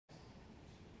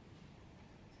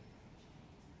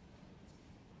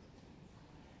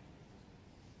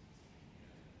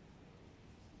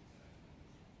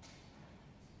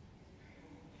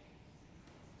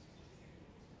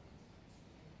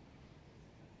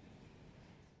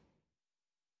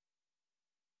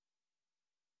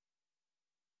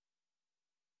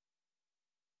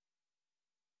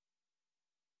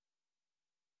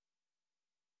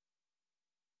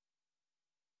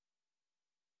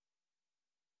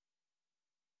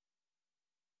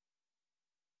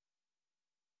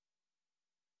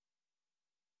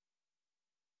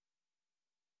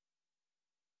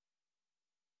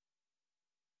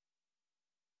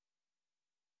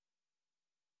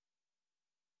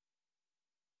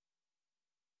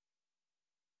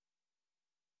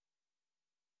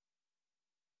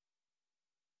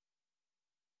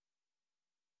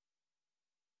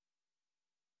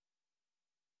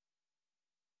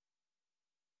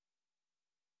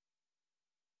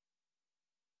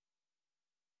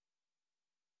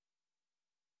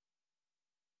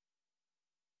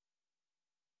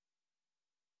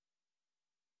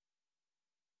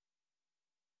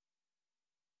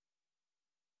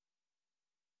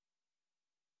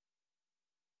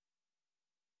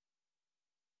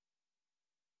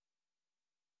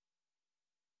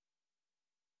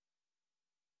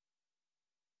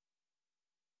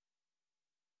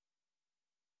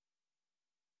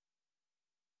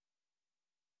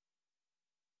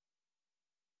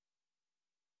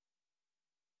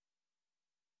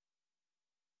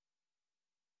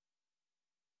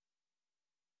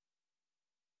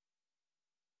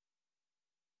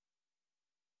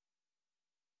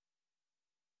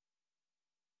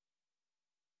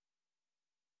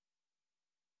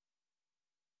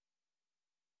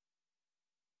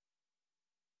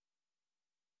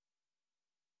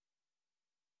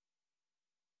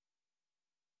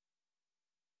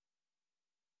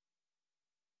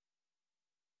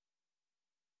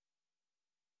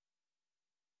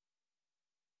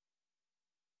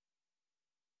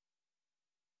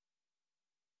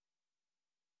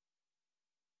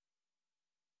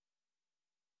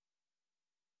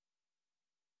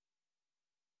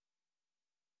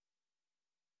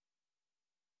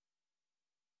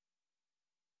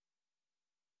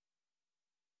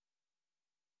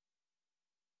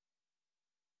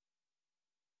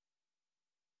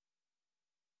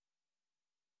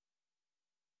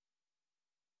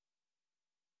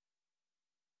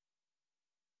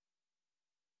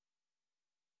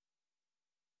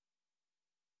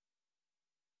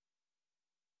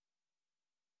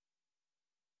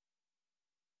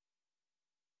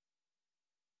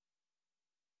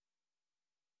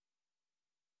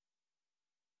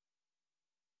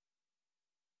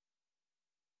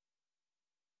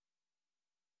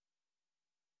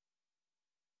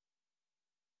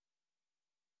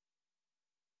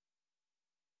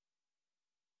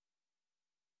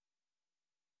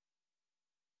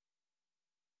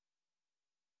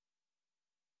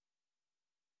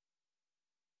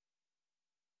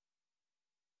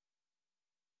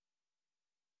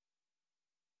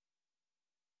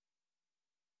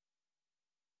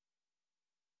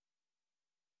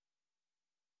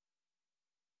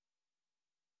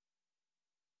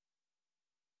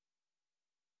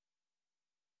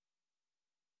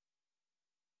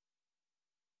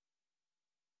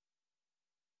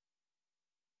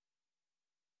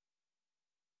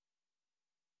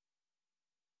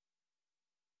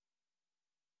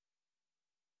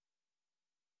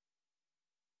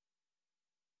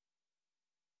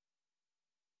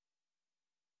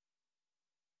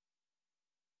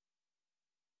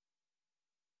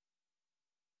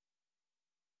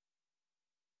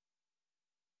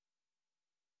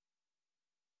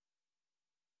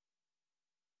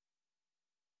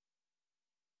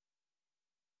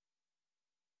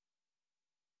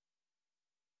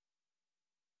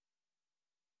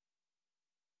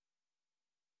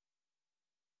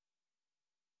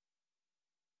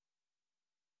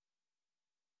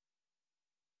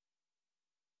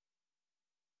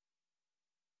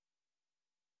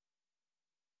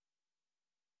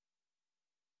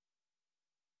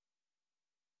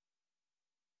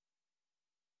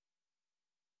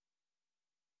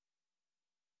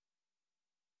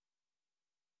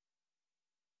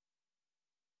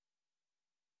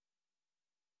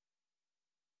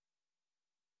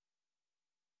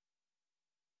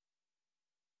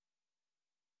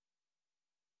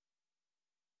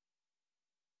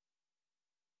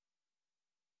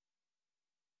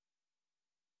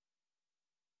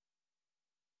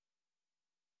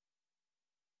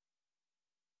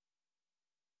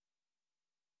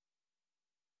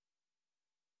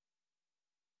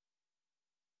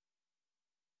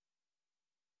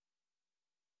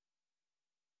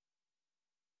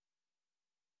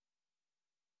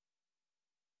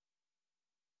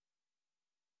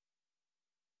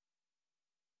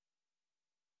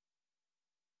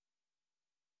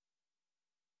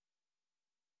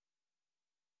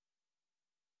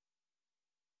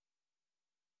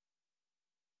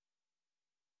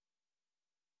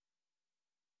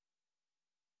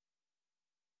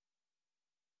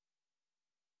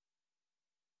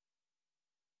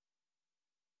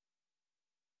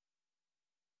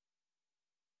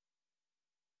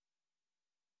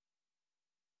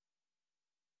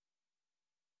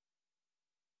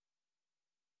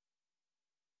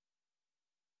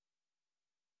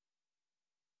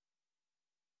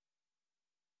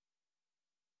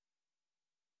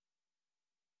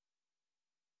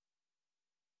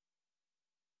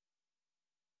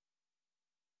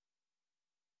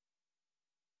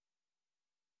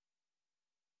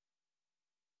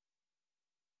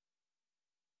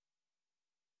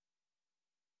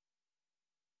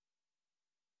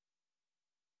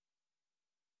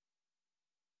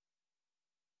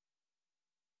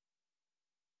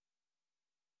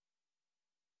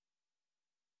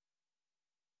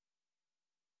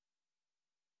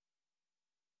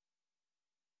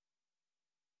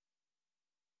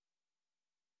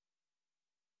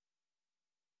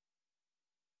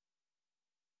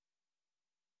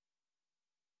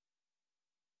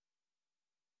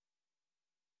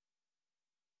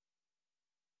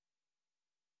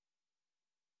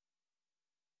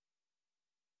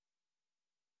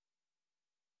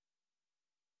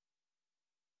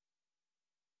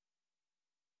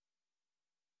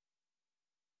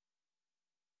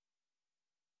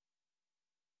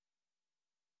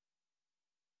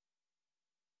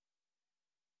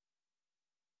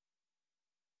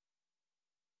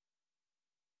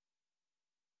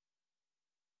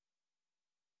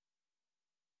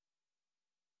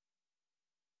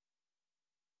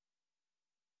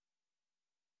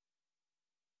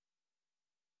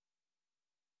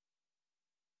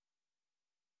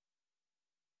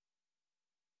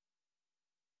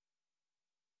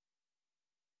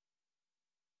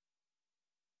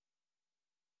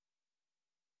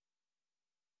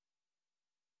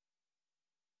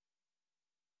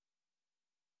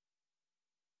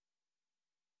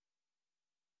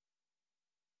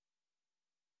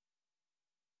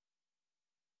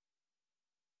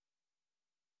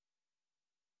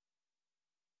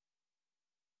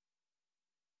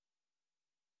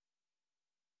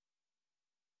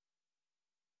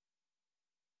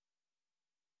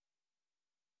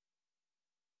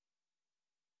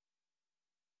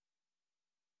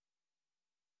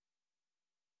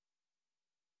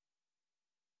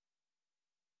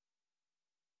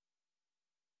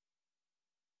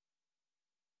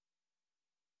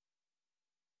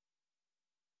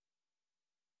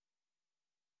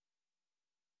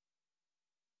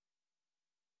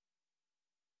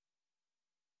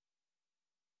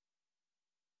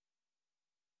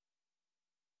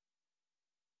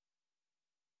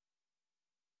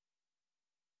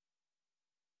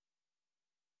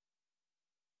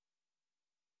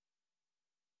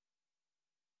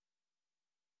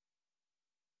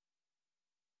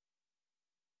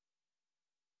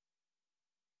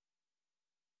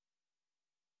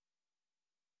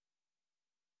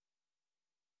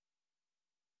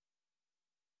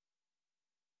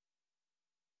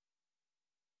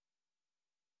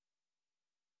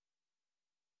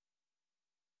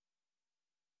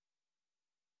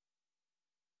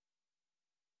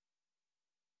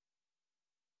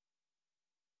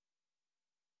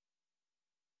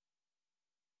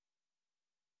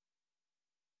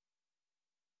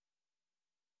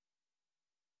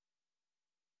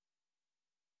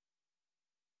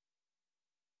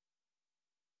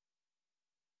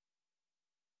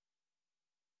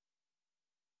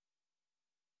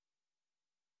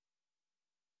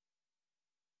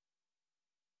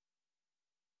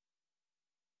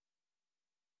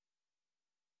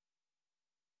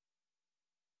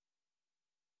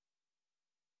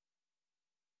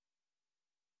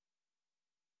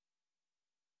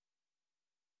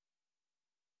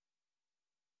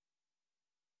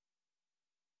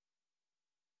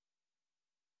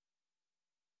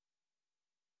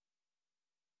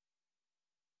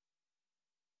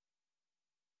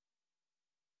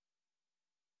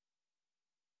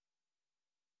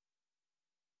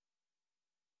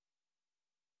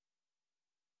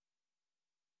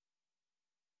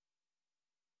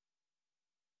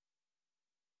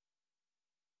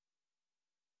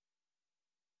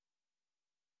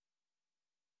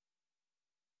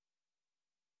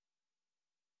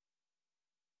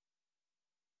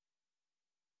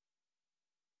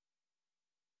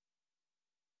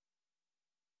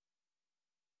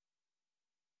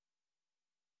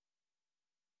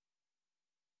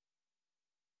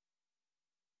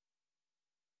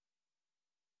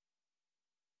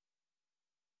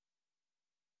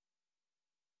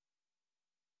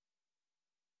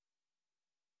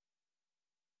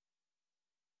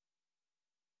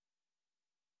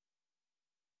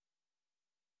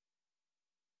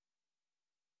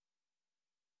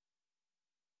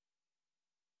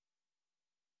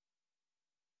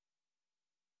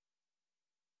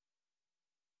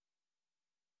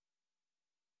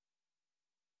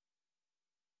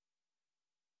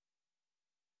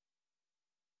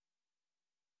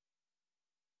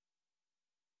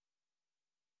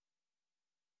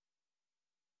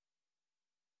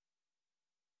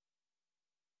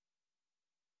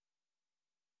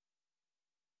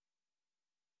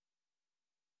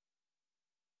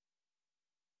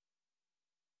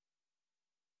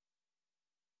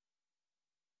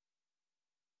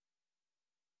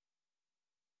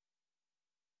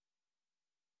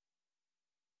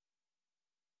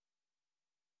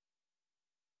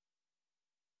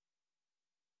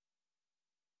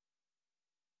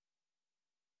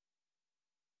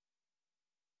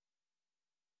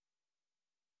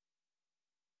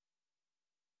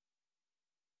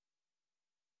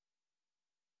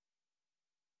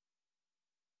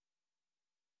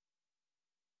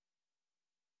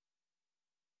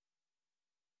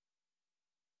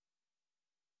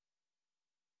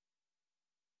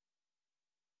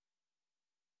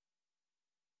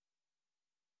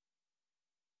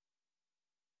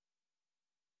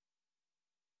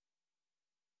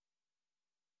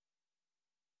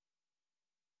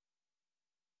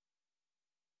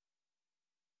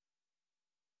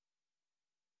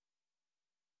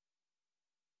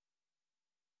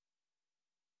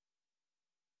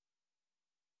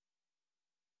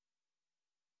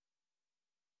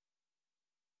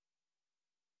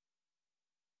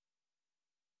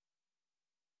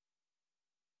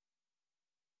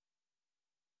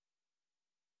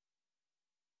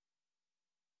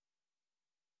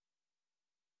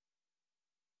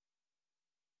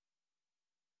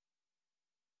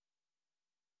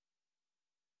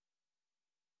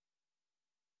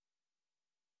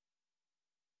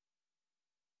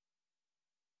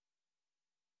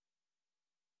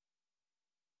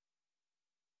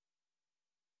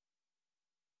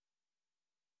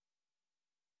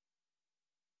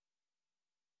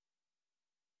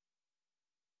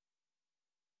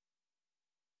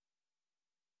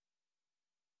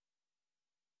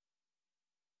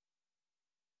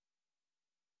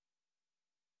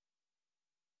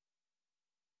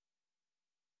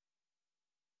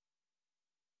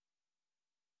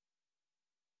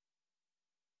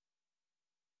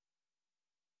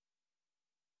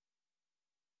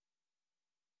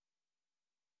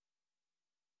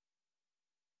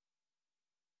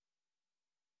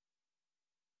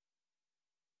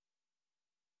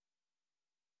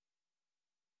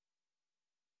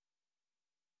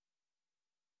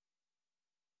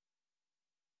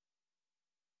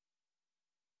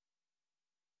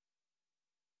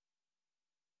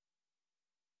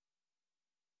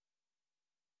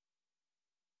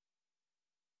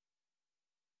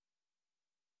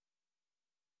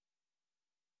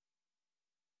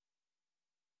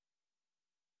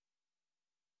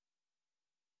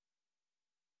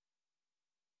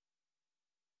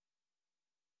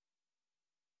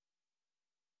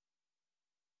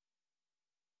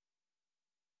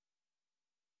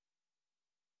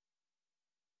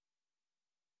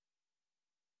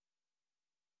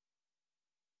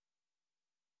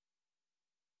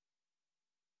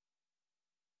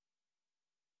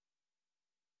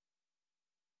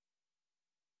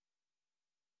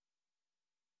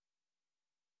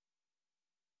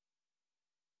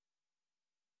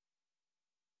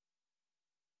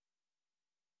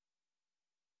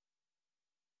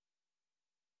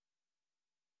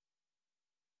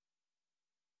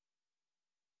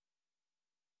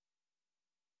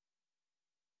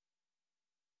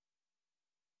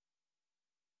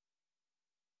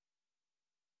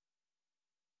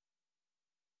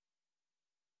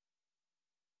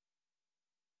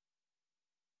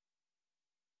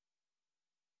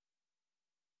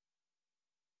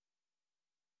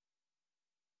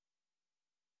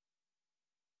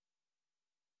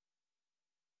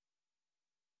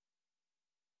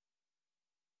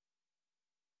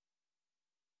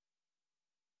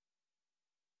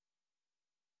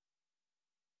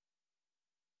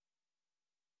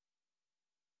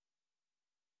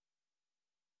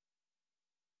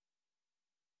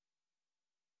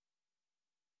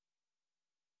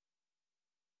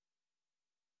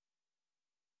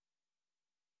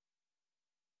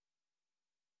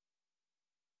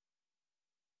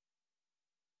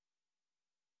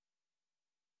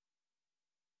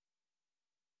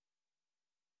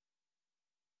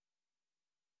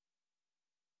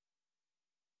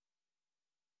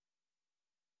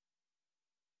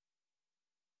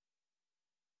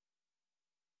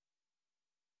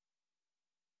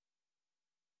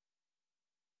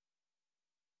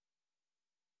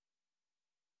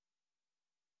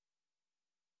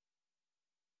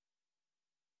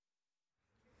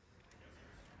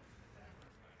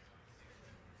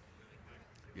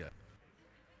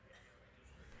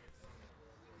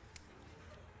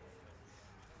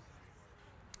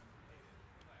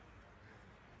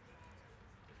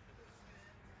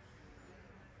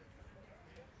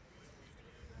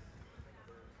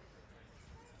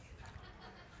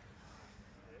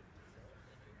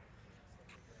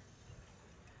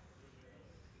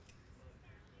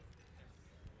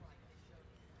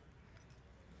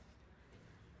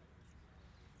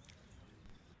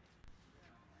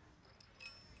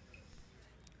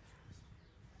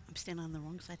stand on the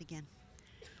wrong side again.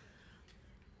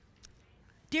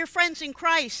 Dear friends in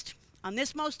Christ, on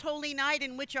this most holy night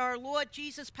in which our Lord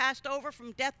Jesus passed over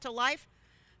from death to life,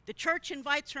 the Church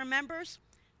invites her members,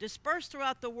 dispersed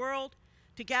throughout the world,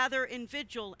 to gather in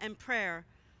vigil and prayer.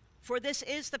 For this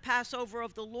is the Passover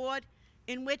of the Lord,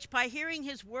 in which by hearing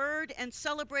his word and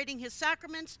celebrating his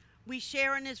sacraments, we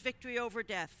share in his victory over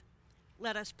death.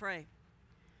 Let us pray.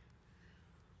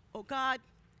 O God,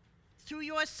 through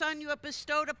your Son you have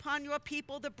bestowed upon your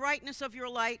people the brightness of your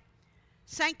light.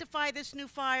 Sanctify this new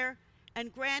fire,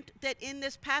 and grant that in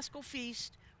this Paschal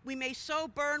feast we may so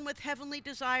burn with heavenly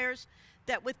desires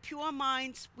that with pure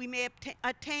minds we may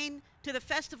attain to the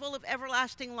festival of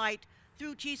everlasting light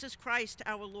through Jesus Christ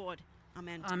our Lord.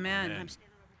 Amen. Amen. Amen.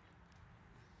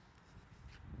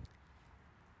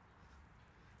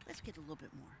 Let's get a little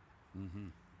bit more. Mm-hmm.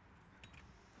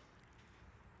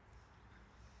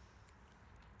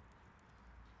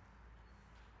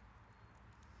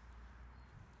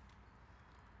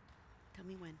 Tell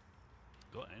me when.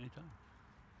 Go anytime.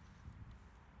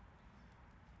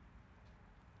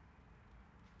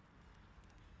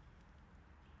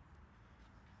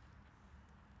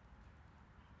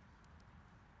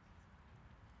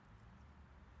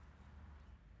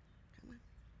 Come on.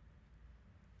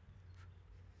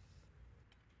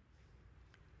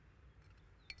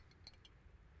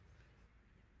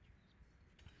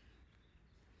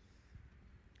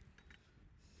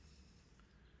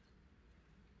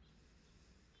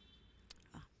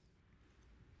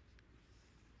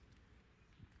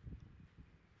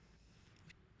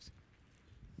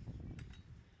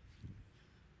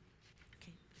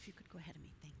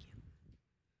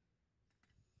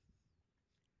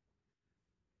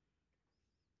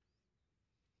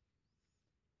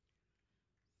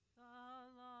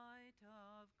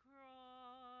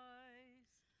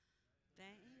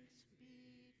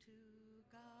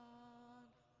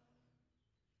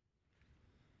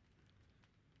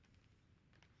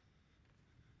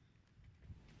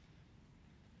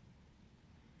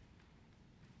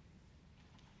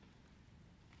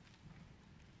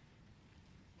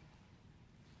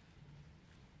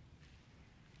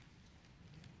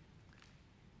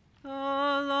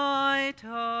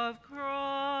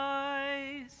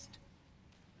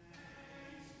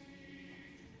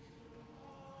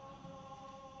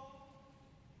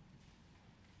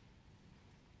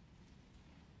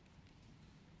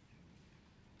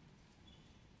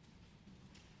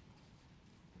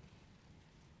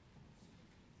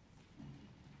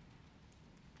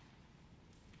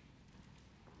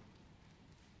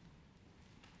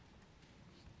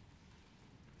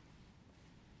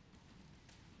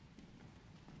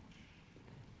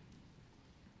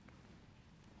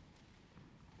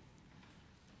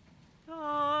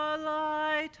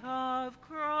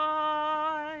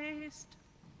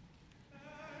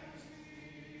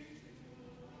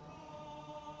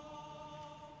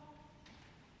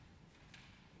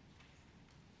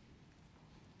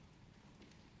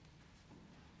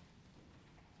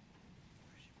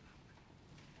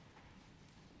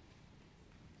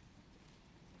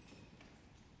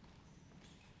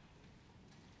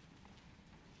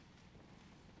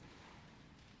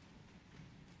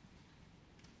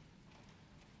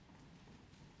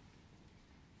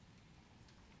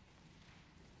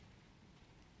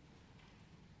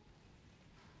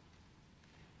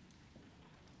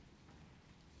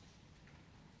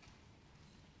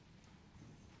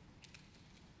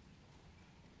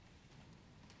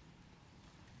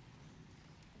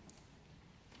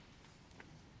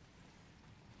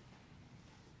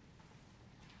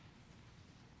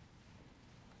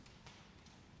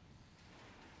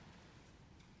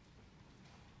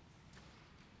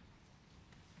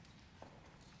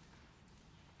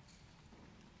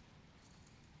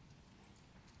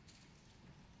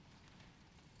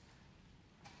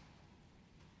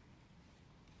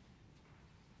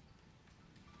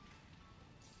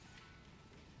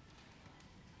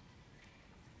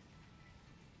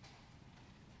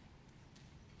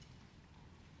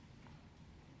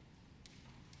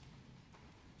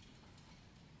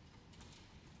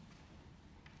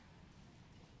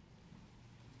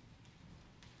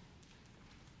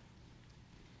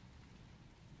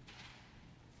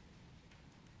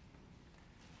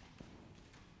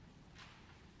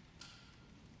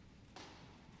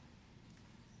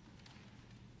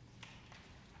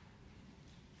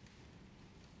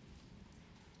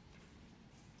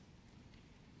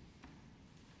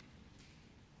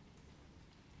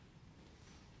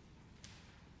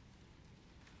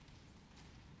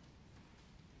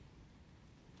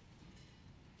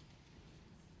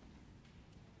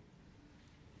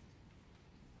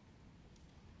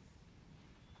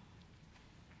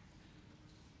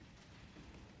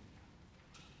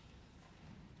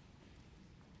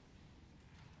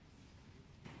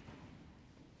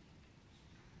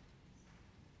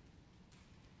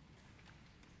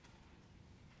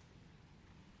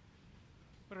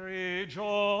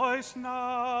 Rejoice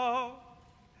now,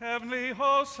 heavenly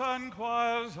hosts and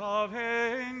choirs of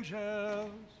angels,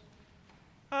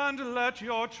 and let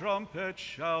your trumpet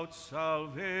shout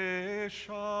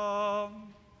salvation.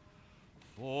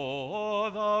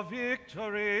 For the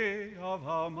victory of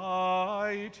our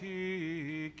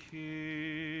mighty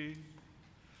King.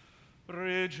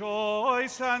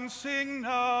 Rejoice and sing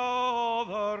now all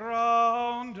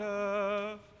around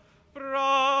earth,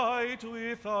 bright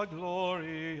with a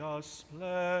glorious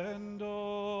splendor.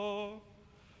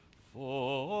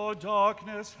 For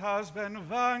darkness has been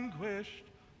vanquished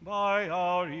by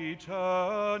our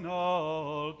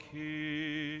eternal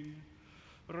King.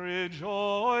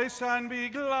 Rejoice and be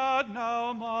glad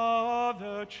now,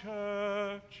 Mother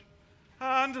Church,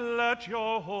 and let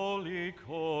your holy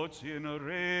courts in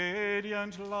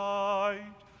radiant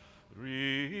light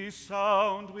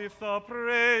resound with the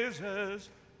praises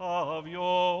of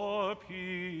your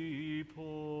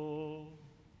people.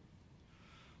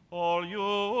 All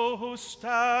you who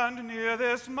stand near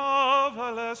this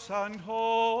marvelous and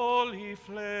holy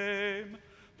flame,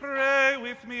 pray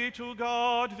with me to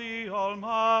God the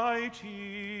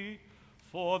Almighty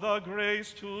for the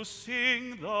grace to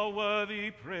sing the worthy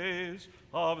praise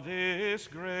of this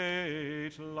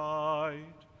great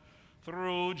light.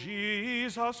 Through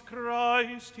Jesus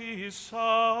Christ, his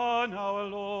Son, our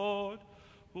Lord,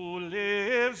 who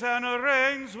lives and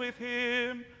reigns with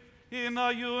him in the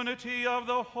unity of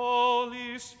the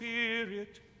Holy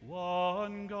Spirit,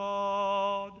 one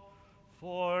God,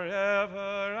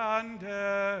 forever and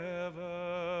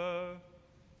ever.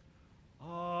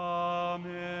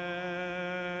 Amen.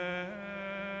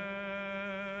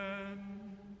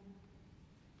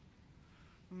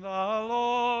 The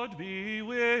Lord be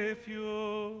with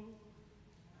you.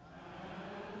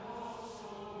 And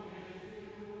also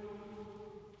with you.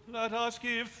 Let us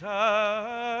give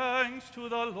thanks to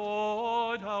the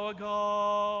Lord our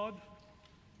God.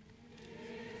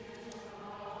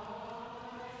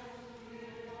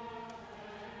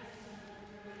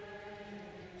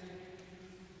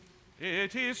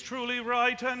 It is truly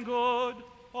right and good,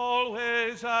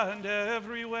 always and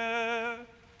everywhere,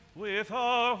 with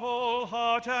our whole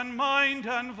heart and mind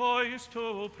and voice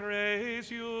to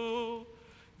praise you,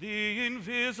 the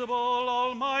invisible,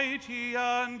 almighty,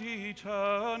 and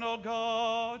eternal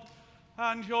God,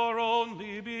 and your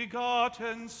only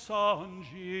begotten Son,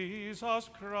 Jesus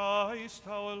Christ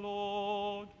our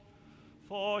Lord.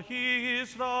 For he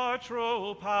is the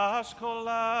true Paschal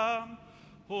Lamb,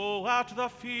 who at the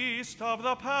feast of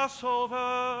the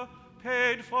Passover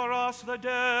paid for us the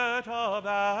debt of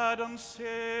Adam's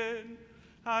sin,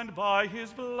 and by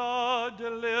his blood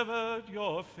delivered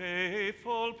your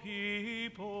faithful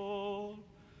people.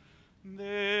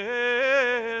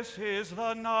 This is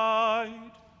the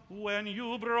night when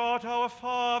you brought our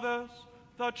fathers,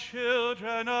 the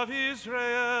children of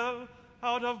Israel,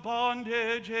 out of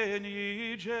bondage in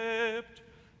Egypt,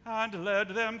 and led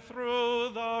them through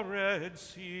the Red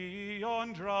Sea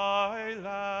on dry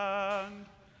land.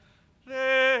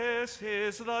 This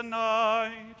is the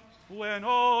night when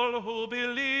all who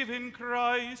believe in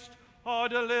Christ are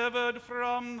delivered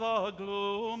from the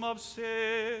gloom of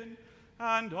sin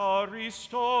and are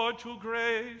restored to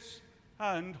grace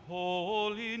and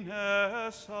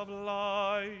holiness of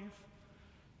life.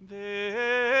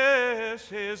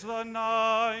 This is the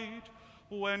night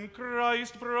when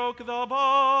Christ broke the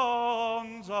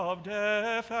bonds of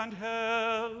death and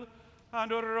hell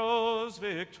and rose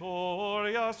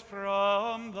victorious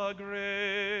from the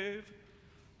grave.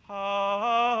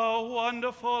 How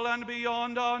wonderful and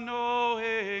beyond our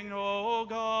knowing, O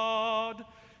God,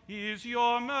 is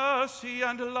your mercy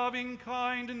and loving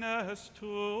kindness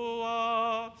to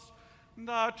us,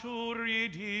 that to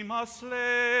redeem a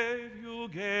slave you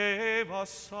gave a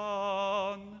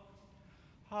son.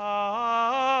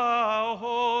 How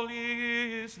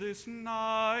holy is this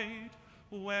night,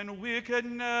 when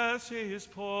wickedness is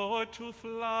put to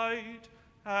flight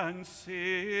and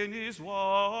sin is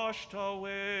washed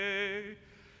away.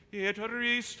 It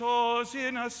restores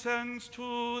innocence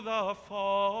to the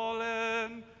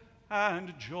fallen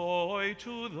and joy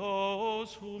to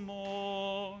those who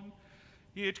mourn.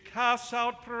 It casts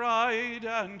out pride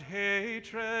and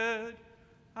hatred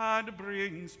and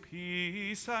brings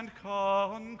peace and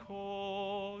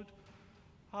concord.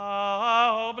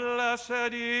 How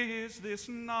blessed is this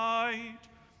night,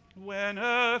 when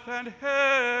earth and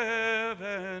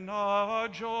heaven are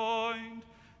joined,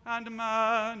 and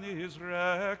man is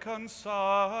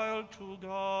reconciled to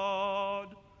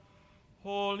God.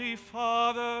 Holy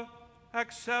Father,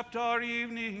 accept our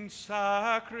evening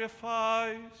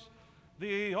sacrifice,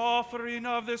 the offering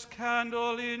of this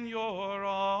candle in your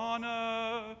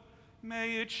honor.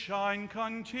 May it shine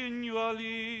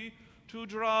continually to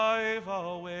drive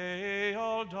away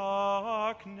all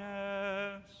darkness.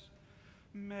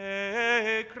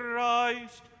 May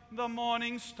Christ, the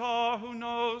morning star who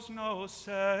knows no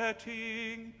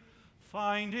setting,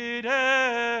 find it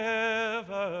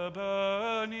ever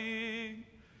burning.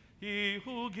 He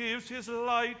who gives his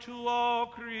light to all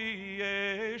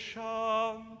creation,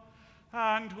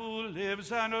 and who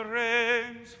lives and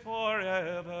reigns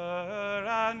forever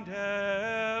and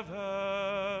ever.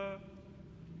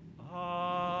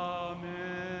 Amen.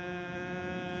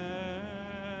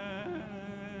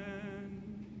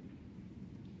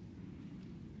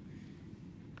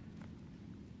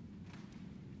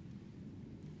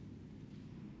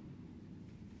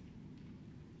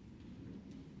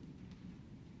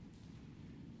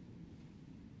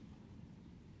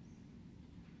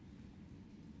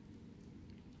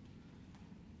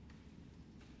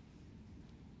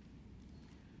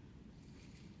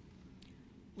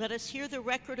 Let us hear the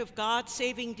record of God's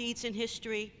saving deeds in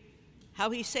history, how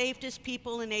he saved his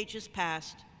people in ages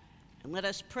past. And let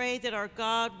us pray that our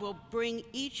God will bring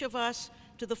each of us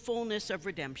to the fullness of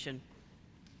redemption.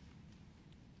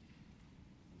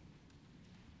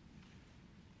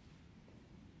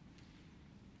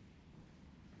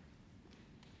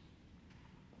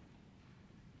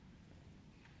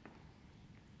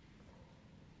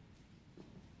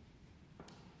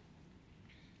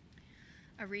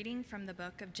 A reading from the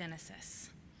book of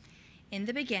Genesis. In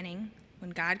the beginning,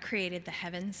 when God created the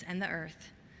heavens and the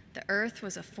earth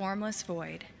was a formless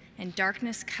void, and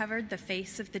darkness covered the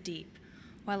face of the deep,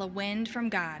 while a wind from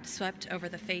God swept over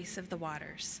the face of the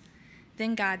waters.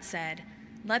 Then God said,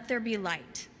 "Let there be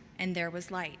light," and there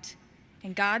was light.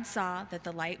 And God saw that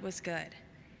the light was good,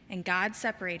 and God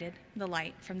separated the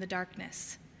light from the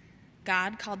darkness.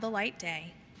 God called the light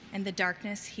day, and the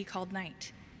darkness he called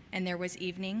night. And there was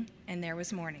evening, and there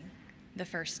was morning, the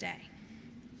first day.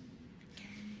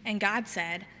 And God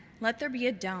said, "Let there be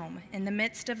a dome in the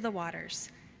midst of the waters,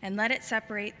 and let it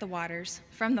separate the waters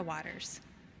from the waters."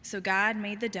 So God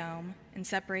made the dome and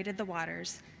separated the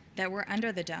waters that were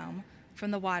under the dome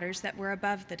from the waters that were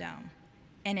above the dome.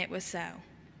 And it was so.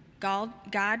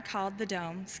 God called the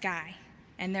dome sky,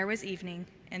 and there was evening,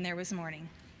 and there was morning,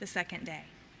 the second day.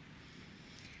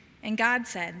 And God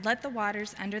said, "Let the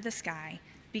waters under the sky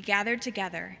be gathered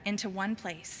together into one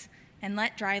place, and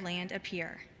let dry land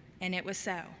appear." And it was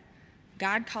so.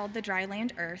 God called the dry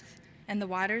land earth, and the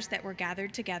waters that were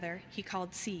gathered together he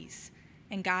called seas.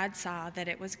 And God saw that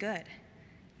it was good.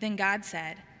 Then God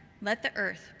said, "Let the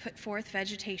earth put forth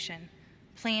vegetation,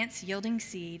 plants yielding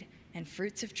seed, and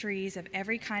fruits of trees of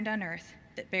every kind on earth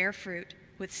that bear fruit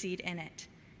with seed in it."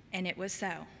 And it was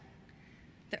so.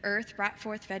 The earth brought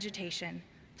forth vegetation,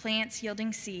 plants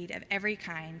yielding seed of every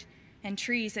kind, and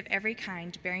trees of every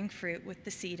kind bearing fruit with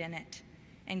the seed in it.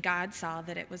 And God saw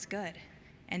that it was good.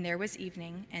 And there was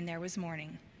evening, and there was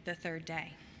morning, the third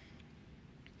day.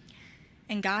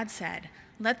 And God said,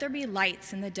 "Let there be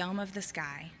lights in the dome of the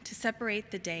sky to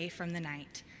separate the day from the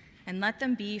night, and let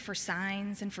them be for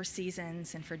signs and for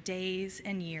seasons and for days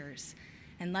and years.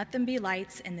 And let them be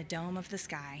lights in the dome of the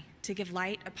sky to give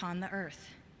light upon the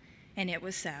earth." And it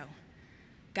was so.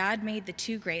 God made the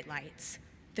two great lights,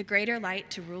 the greater light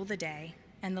to rule the day,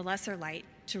 and the lesser light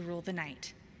to rule the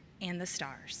night, and the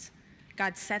stars.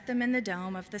 God set them in the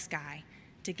dome of the sky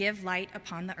to give light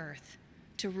upon the earth,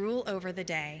 to rule over the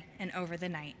day and over the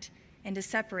night, and to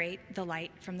separate the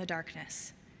light from the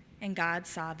darkness. And God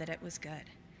saw that it was good.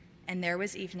 And there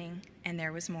was evening, and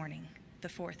there was morning, the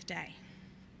fourth day.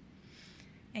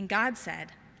 And God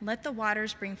said, "Let the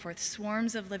waters bring forth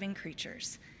swarms of living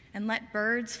creatures, and let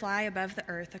birds fly above the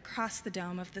earth across the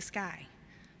dome of the sky."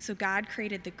 So God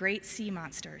created the great sea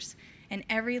monsters and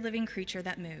every living creature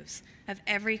that moves, of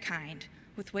every kind,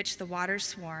 with which the waters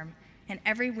swarm, and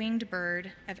every winged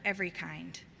bird of every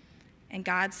kind. And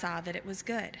God saw that it was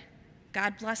good.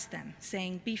 God blessed them,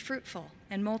 saying, "Be fruitful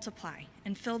and multiply,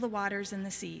 and fill the waters and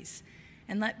the seas,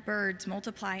 and let birds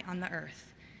multiply on the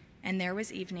earth." And there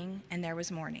was evening, and there was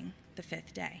morning, the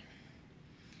fifth day.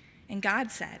 And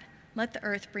God said, "Let the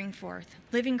earth bring forth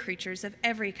living creatures of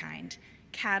every kind,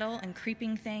 cattle and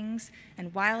creeping things,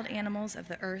 and wild animals of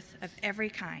the earth of every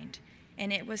kind."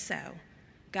 And it was so.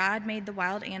 God made the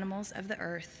wild animals of the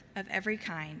earth of every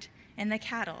kind, and the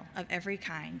cattle of every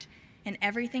kind, and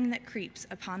everything that creeps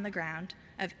upon the ground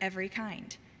of every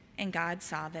kind. And God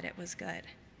saw that it was good.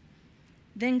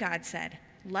 Then God said,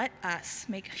 "Let us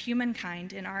make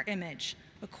humankind in our image,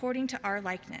 according to our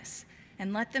likeness,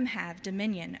 and let them have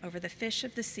dominion over the fish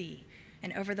of the sea,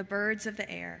 and over the birds of the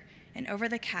air, and over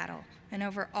the cattle, and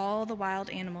over all the wild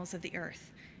animals of the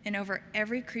earth, and over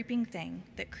every creeping thing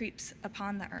that creeps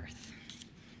upon the earth.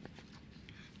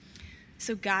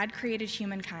 So God created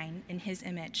humankind in his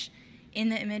image. In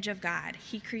the image of God,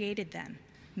 he created them.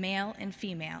 Male and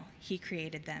female, he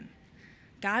created them.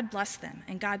 God blessed them,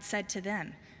 and God said to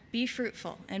them, "Be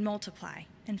fruitful and multiply,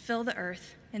 and fill the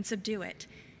earth and subdue it,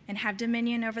 and have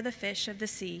dominion over the fish of the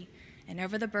sea, and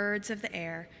over the birds of the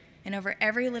air, and over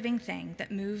every living thing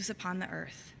that moves upon the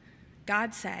earth."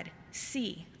 God said,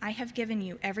 "See, I have given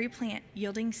you every plant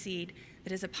yielding seed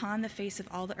that is upon the face of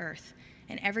all the earth,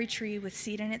 and every tree with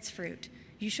seed in its fruit.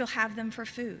 You shall have them for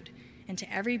food, and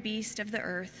to every beast of the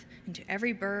earth, and to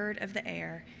every bird of the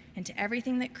air, and to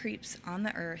everything that creeps on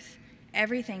the earth,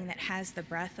 everything that has the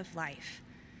breath of life.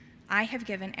 I have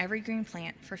given every green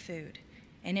plant for food."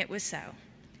 And it was so.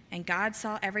 And God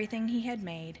saw everything he had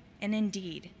made, and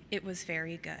indeed it was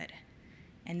very good.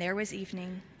 And there was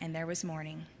evening, and there was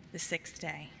morning, the sixth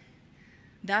day.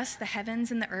 Thus the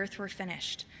heavens and the earth were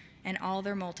finished, and all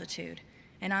their multitude.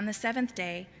 And on the seventh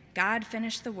day God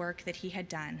finished the work that he had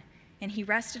done, and he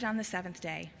rested on the seventh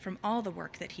day from all the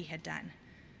work that he had done.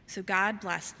 So God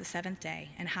blessed the seventh day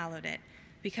and hallowed it,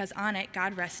 because on it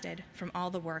God rested from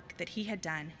all the work that he had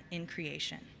done in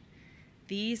creation.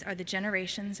 These are the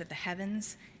generations of the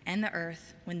heavens and the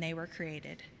earth when they were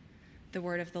created. The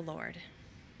word of the Lord.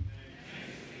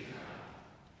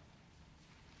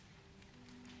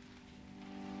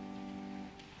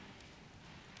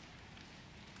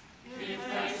 Give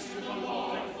thanks to the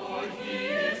Lord, for he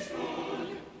is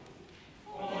good,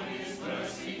 for his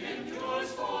mercy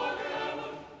endures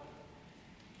forever.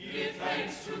 Give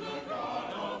thanks to the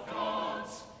God of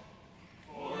gods,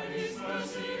 for his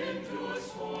mercy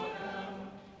endures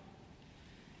forever.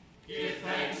 Give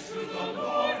thanks to the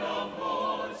Lord of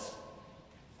lords,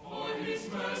 for his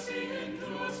mercy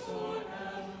endures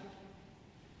forever.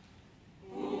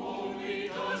 Who only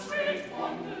does great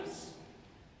wonders,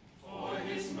 for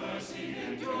his mercy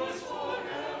endures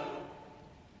forever.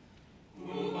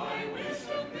 Who by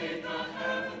wisdom made the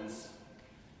heavens,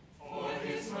 for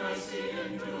his mercy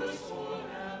endures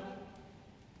forever.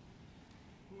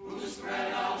 Who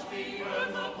spread out the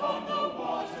earth upon the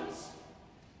waters,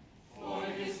 for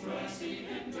his mercy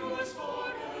endures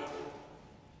forever.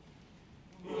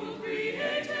 Who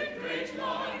created great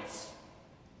lights,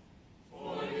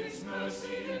 for his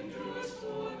mercy endures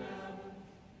forever.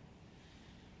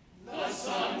 The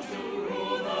sun to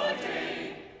rule the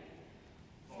day,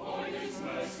 for his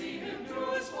mercy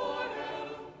endures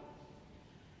forever.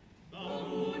 The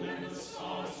moon and the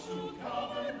stars to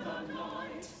govern the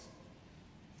night,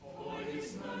 for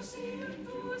his mercy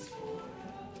endures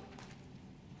forever.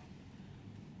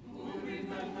 Who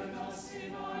remembered us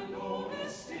in our low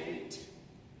estate,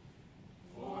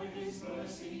 for his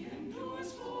mercy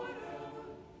endures forever.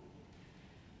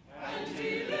 And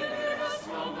delivered us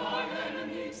from our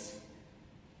enemies,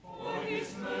 for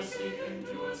his mercy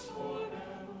endures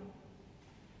forever.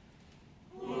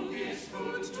 Who gives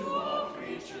food to all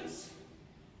creatures,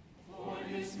 for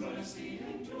his mercy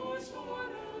endures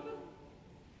forever.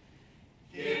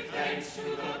 Give thanks to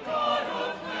the God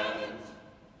of heaven,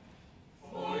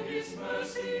 for his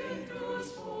mercy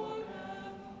endures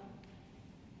forever.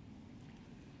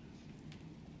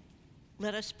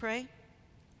 Let us pray.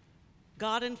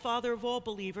 God and Father of all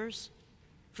believers,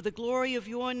 for the glory of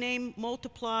your name,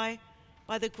 multiply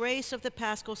by the grace of the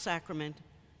Paschal Sacrament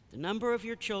the number of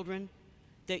your children,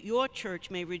 that your church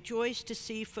may rejoice to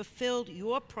see fulfilled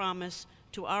your promise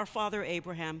to our father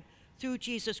Abraham through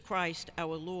Jesus Christ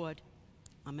our Lord.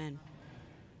 Amen.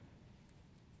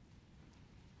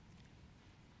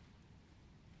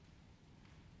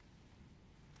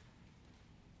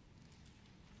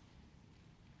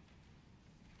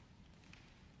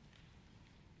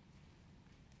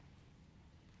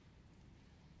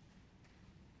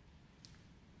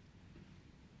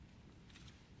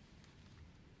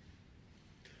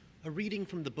 A reading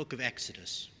from the book of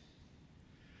Exodus.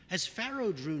 As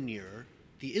Pharaoh drew nearer,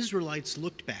 the Israelites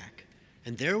looked back,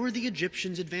 and there were the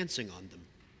Egyptians advancing on them.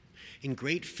 In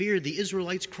great fear, the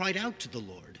Israelites cried out to the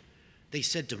Lord. They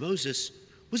said to Moses,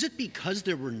 "Was it because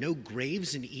there were no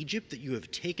graves in Egypt that you have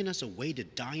taken us away to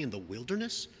die in the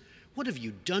wilderness? What have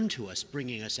you done to us,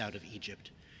 bringing us out of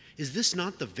Egypt? Is this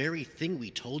not the very thing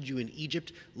we told you in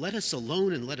Egypt? Let us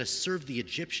alone and let us serve the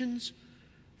Egyptians?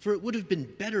 For it would have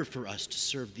been better for us to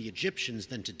serve the Egyptians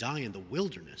than to die in the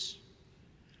wilderness."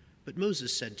 But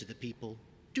Moses said to the people,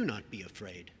 "Do not be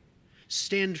afraid.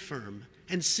 Stand firm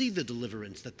and see the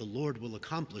deliverance that the Lord will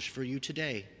accomplish for you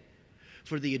today.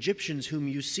 For the Egyptians whom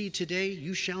you see today,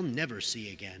 you shall never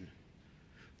see again.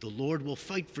 The Lord will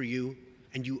fight for you,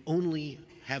 and you only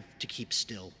have to keep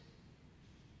still."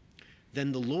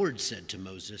 Then the Lord said to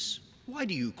Moses, "Why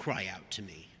do you cry out to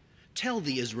me? Tell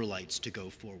the Israelites to go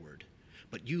forward.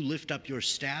 But you lift up your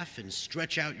staff and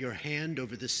stretch out your hand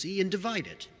over the sea and divide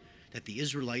it, that the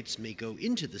Israelites may go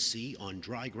into the sea on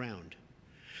dry ground.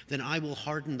 Then I will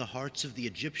harden the hearts of the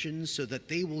Egyptians so that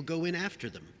they will go in after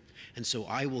them, and so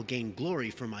I will gain glory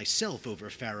for myself over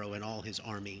Pharaoh and all his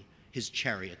army, his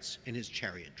chariots, and his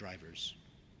chariot drivers."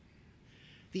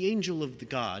 The angel of the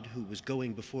God who was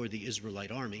going before the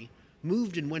Israelite army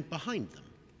moved and went behind them,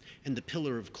 and the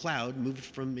pillar of cloud moved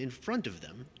from in front of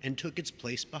them and took its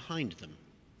place behind them.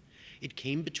 It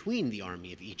came between the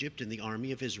army of Egypt and the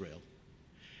army of Israel.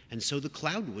 And so the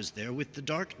cloud was there with the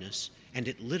darkness, and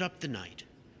it lit up the night.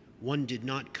 One did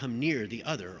not come near the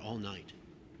other all night.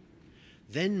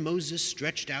 Then Moses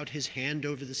stretched out his hand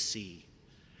over the sea.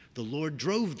 The Lord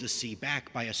drove the sea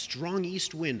back by a strong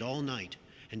east wind all night,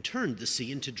 and turned the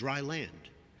sea into dry land,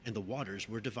 and the waters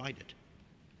were divided.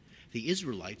 The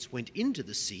Israelites went into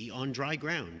the sea on dry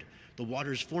ground, the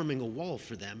waters forming a wall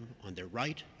for them on their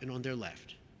right and on their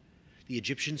left. The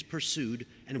Egyptians pursued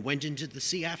and went into the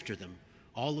sea after them,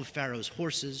 all of Pharaoh's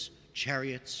horses,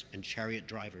 chariots, and chariot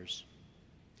drivers.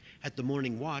 At the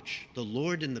morning watch, the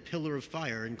Lord in the pillar of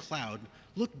fire and cloud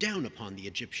looked down upon the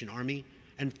Egyptian army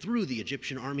and threw the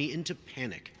Egyptian army into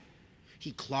panic.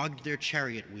 He clogged their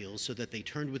chariot wheels so that they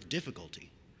turned with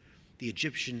difficulty. The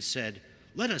Egyptians said,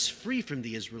 "Let us flee from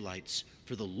the Israelites,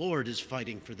 for the Lord is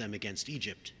fighting for them against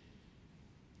Egypt."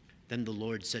 Then the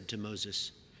Lord said to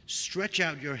Moses, "Stretch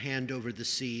out your hand over the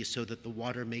sea so that the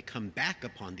water may come back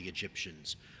upon the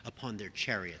Egyptians, upon their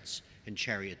chariots and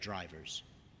chariot drivers."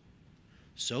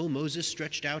 So Moses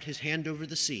stretched out his hand over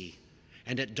the sea,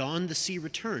 and at dawn the sea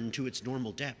returned to its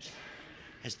normal depth.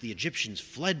 As the Egyptians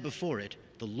fled before it,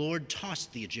 the Lord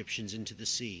tossed the Egyptians into the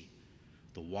sea.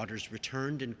 The waters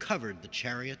returned and covered the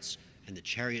chariots and the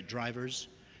chariot drivers,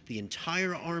 the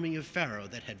entire army of Pharaoh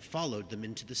that had followed them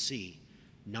into the sea.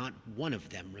 Not one of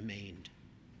them remained.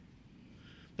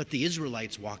 But the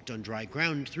Israelites walked on dry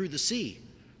ground through the sea,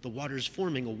 the waters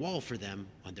forming a wall for them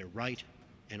on their right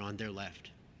and on their left.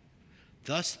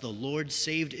 Thus the Lord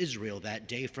saved Israel that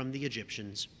day from the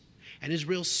Egyptians, and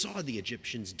Israel saw the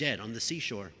Egyptians dead on the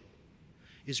seashore.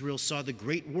 Israel saw the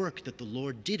great work that the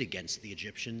Lord did against the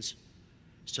Egyptians.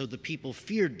 So the people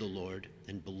feared the Lord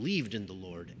and believed in the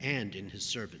Lord and in his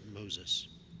servant Moses.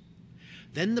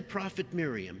 Then the prophet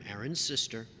Miriam, Aaron's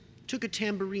sister, took a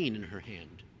tambourine in her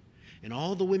hand, and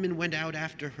all the women went out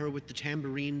after her with the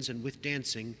tambourines and with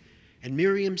dancing, and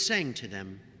Miriam sang to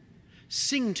them,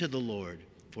 "Sing to the Lord,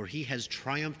 for he has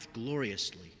triumphed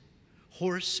gloriously.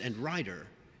 Horse and rider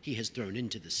he has thrown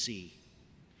into the sea."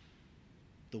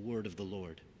 The word of the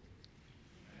Lord.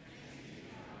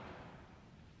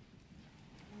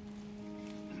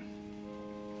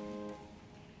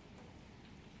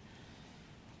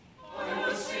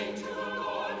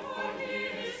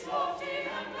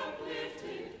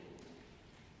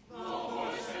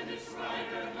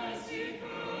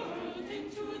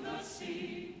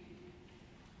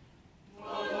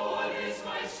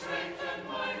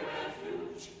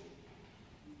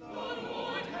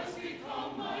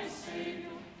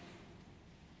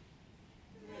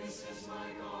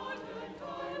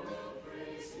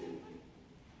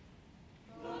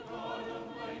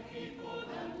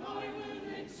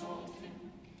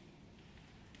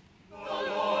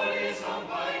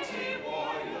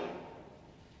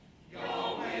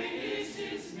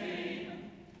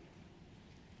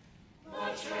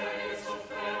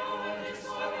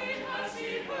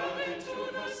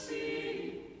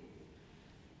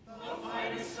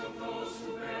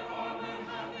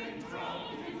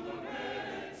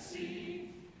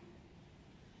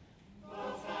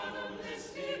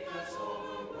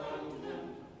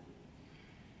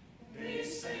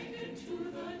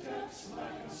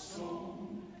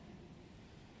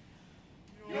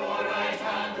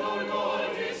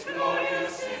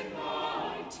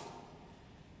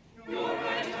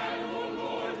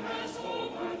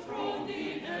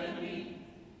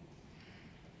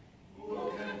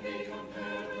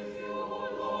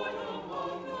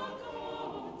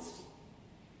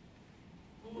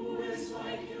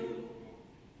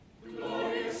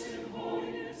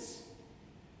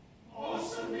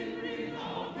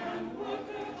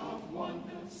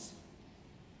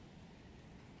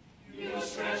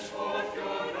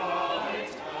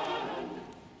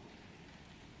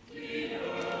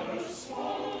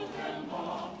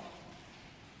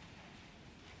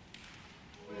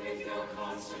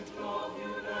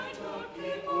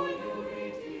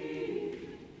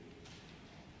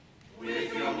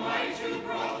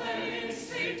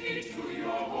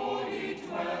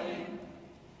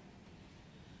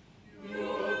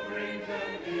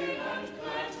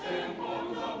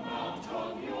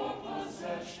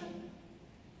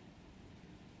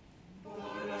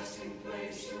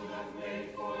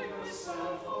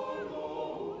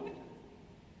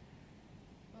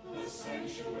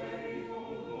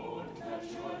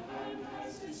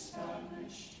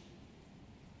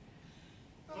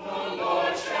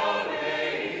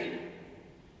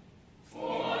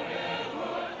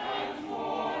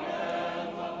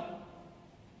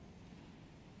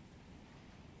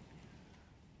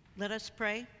 Let us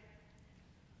pray.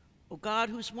 O God,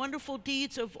 whose wonderful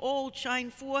deeds of old shine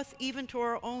forth even to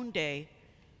our own day,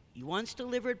 you once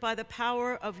delivered by the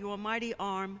power of your mighty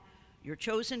arm your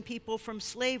chosen people from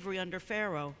slavery under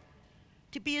Pharaoh,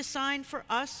 to be a sign for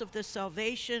us of the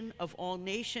salvation of all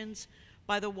nations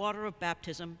by the water of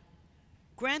baptism.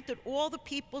 Grant that all the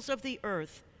peoples of the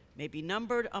earth may be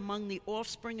numbered among the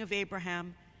offspring of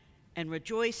Abraham and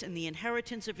rejoice in the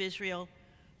inheritance of Israel,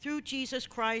 through Jesus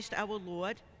Christ our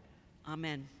Lord.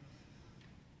 Amen.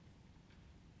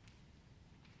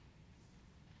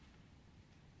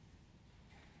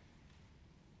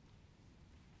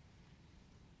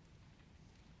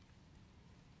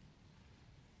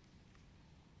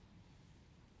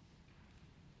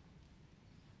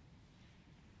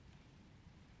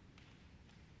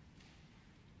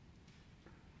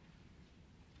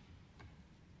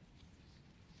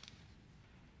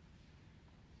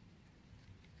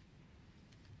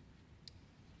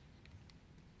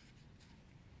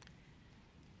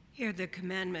 Hear the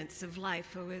commandments of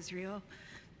life, O Israel.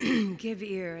 Give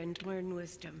ear and learn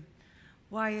wisdom.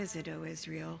 Why is it, O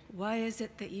Israel? Why is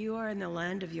it that you are in the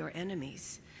land of your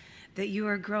enemies, that you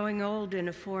are growing old in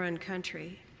a foreign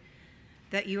country,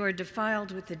 that you are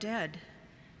defiled with the dead,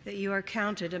 that you are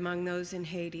counted among those in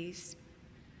Hades?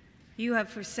 You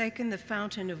have forsaken the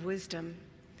fountain of wisdom.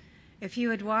 If you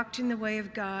had walked in the way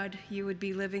of God, you would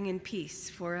be living in peace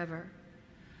forever.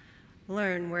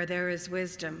 Learn where there is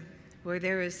wisdom, where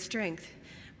there is strength,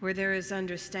 where there is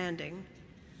understanding,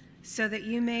 so that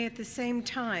you may at the same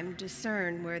time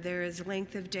discern where there is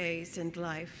length of days and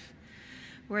life,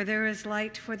 where there is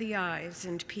light for the eyes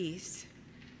and peace.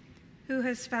 Who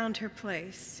has found her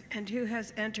place, and who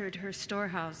has entered her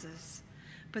storehouses?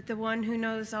 But the one who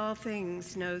knows all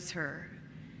things knows her.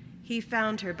 He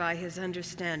found her by his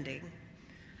understanding.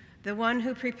 The one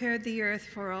who prepared the earth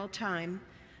for all time,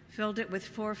 filled it with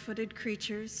four-footed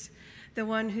creatures, the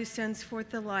one who sends forth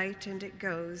the light and it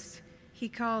goes. He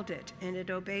called it and it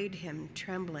obeyed him,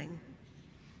 trembling.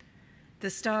 The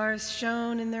stars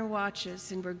shone in their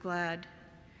watches and were glad.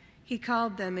 He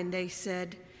called them and they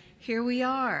said, "Here we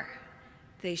are."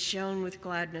 They shone with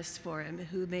gladness for him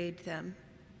who made them.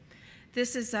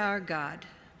 This is our God.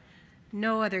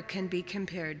 No other can be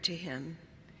compared to him.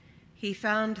 He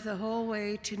found the whole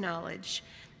way to knowledge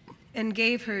and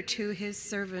gave her to his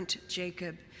servant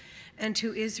Jacob, and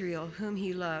to Israel, whom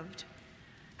he loved.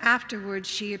 Afterwards,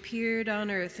 she appeared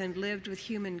on earth and lived with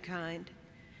humankind.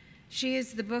 She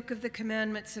is the book of the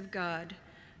commandments of God,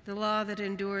 the law that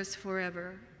endures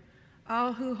forever.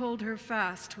 All who hold her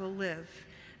fast will live,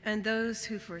 and those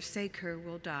who forsake her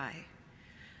will die.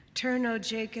 Turn, O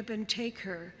Jacob, and take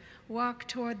her. Walk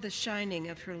toward the shining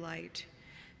of her light.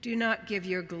 Do not give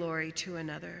your glory to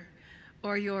another,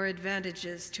 or your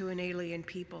advantages to an alien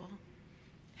people.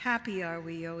 Happy are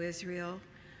we, O Israel,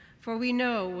 for we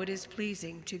know what is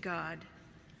pleasing to God.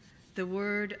 The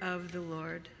word of the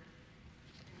Lord.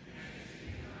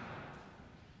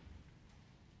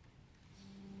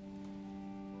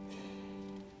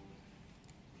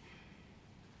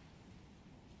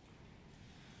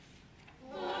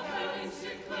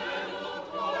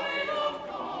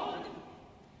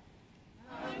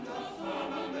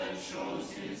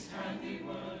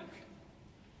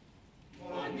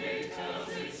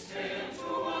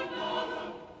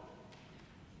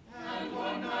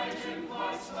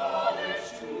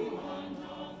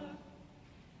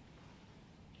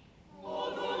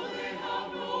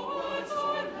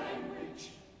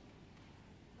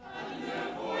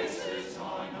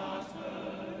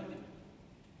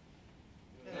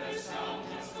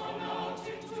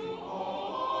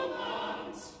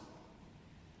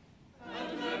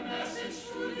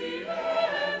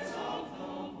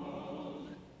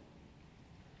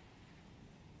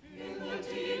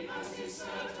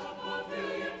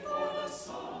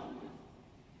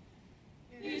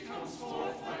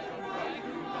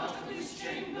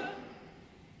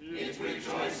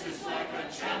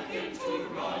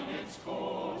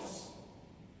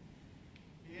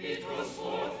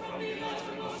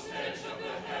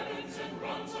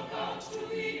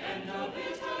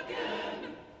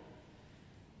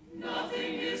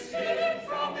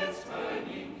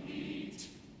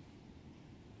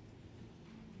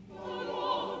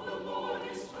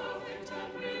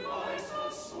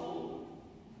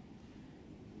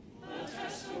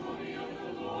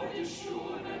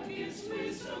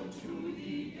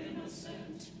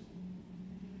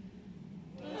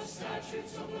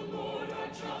 statutes of the Lord are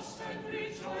just and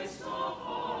rejoice the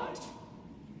heart.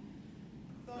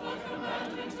 The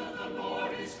commandment of the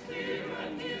Lord is clear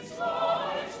and gives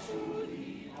light to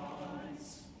the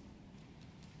eyes.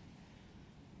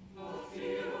 The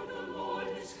fear of the Lord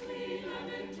is clear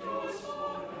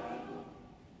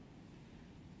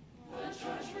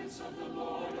of the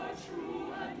Lord are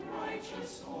true and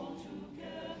righteous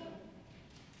altogether.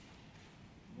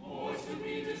 More to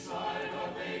be desired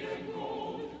are they than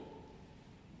gold,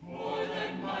 more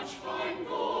than much fine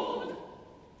gold,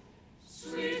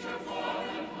 sweeter far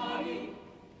than honey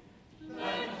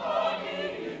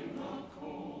in the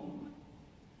comb.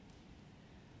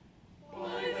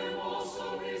 By them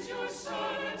also is your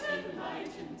servant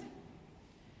enlightened,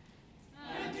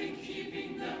 and in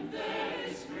keeping them there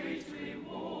is great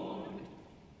reward.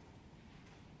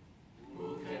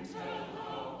 Who can tell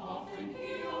how often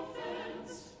he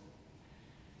offends?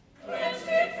 Cleanse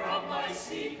me from my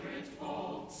secret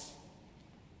faults.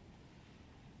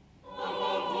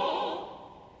 Above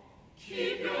all,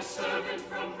 keep your servant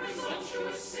from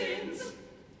presumptuous sins.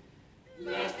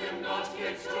 Let them not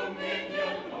get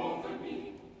dominion over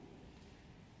me.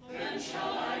 Then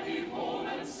shall I be whole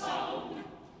and sound,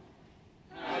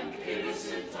 and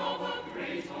innocent of a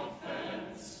great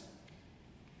offense.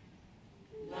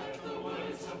 Let the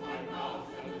words of my mouth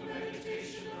and the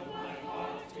meditation of my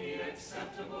heart be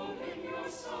acceptable in your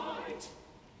sight.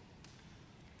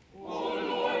 O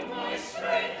Lord, my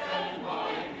strength and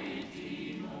my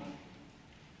Redeemer.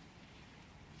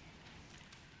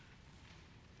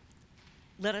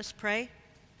 Let us pray.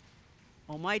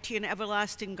 Almighty and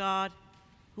everlasting God,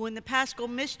 who in the Paschal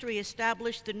mystery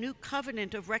established the new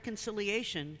covenant of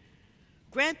reconciliation,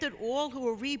 grant that all who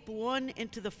are reborn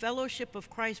into the fellowship of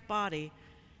Christ's body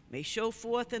may show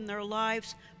forth in their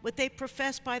lives what they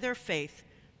profess by their faith,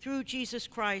 through Jesus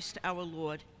Christ our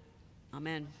Lord.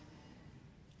 Amen.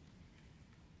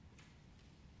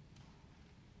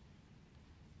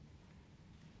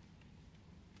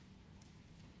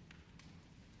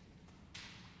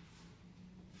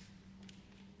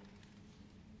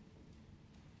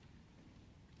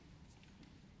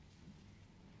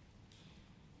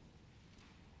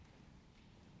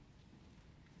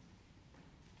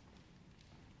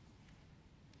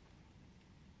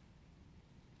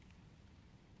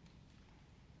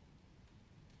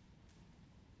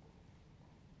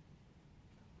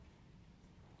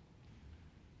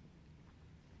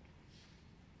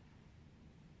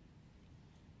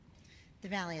 The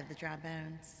Valley of the Dry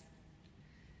Bones.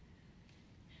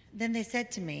 Then they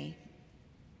said to me,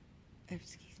 I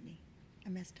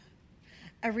messed up.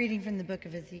 A reading from the book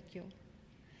of Ezekiel.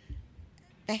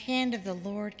 The hand of the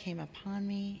Lord came upon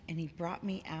me, and he brought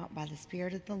me out by the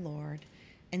Spirit of the Lord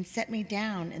and set me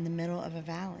down in the middle of a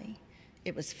valley.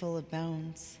 It was full of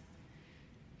bones.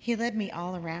 He led me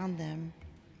all around them.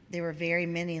 There were very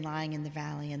many lying in the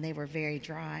valley, and they were very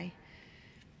dry.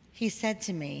 He said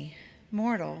to me,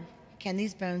 Mortal, can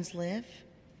these bones live?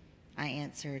 I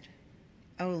answered,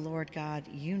 O Lord God,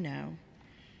 you know.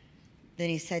 Then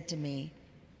he said to me,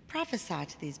 Prophesy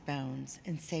to these bones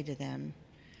and say to them,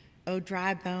 O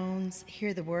dry bones,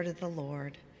 hear the word of the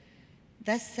Lord.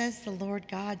 Thus says the Lord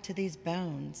God to these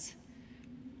bones,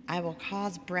 I will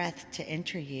cause breath to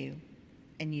enter you,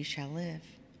 and you shall live.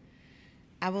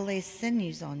 I will lay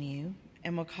sinews on you,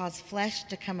 and will cause flesh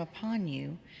to come upon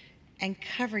you, and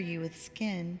cover you with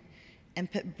skin, and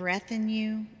put breath in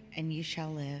you, and you shall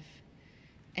live.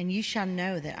 And you shall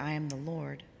know that I am the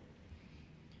Lord.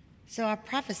 So I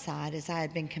prophesied as I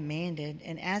had been commanded,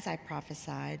 and as I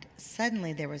prophesied,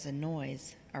 suddenly there was a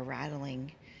noise, a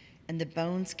rattling, and the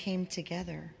bones came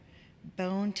together,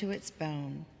 bone to its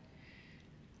bone.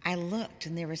 I looked,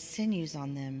 and there were sinews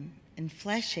on them, and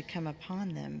flesh had come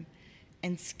upon them,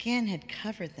 and skin had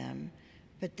covered them,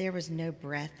 but there was no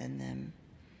breath in them.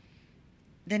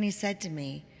 Then he said to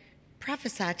me,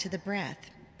 Prophesy to the breath,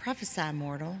 prophesy,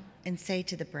 mortal, and say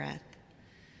to the breath,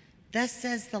 Thus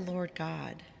says the Lord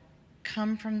God,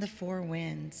 Come from the four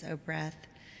winds, O breath,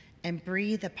 and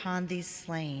breathe upon these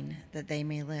slain, that they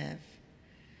may live.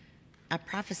 I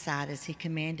prophesied as he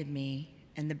commanded me,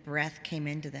 and the breath came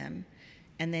into them,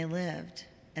 and they lived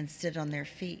and stood on their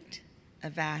feet, a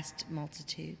vast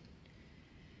multitude.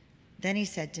 Then he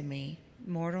said to me,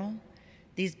 Mortal,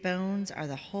 these bones are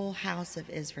the whole house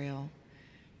of Israel.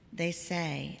 They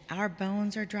say, Our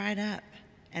bones are dried up,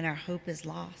 and our hope is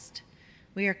lost.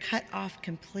 We are cut off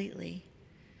completely.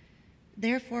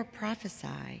 Therefore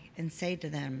prophesy and say to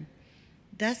them,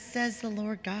 Thus says the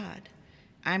Lord God,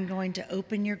 I am going to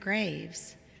open your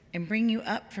graves and bring you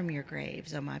up from your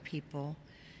graves, O my people,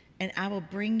 and I will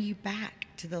bring you back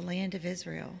to the land of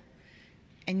Israel.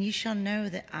 And you shall know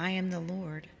that I am the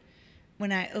Lord,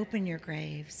 when I open your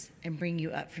graves and bring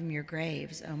you up from your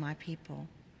graves, O my people.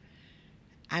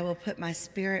 I will put my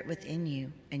spirit within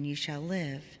you, and you shall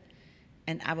live,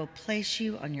 and I will place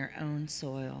you on your own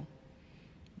soil.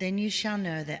 Then you shall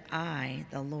know that I,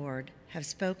 the Lord, have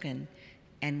spoken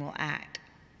and will act,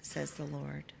 says the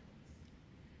Lord.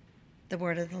 The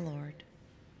word of the Lord.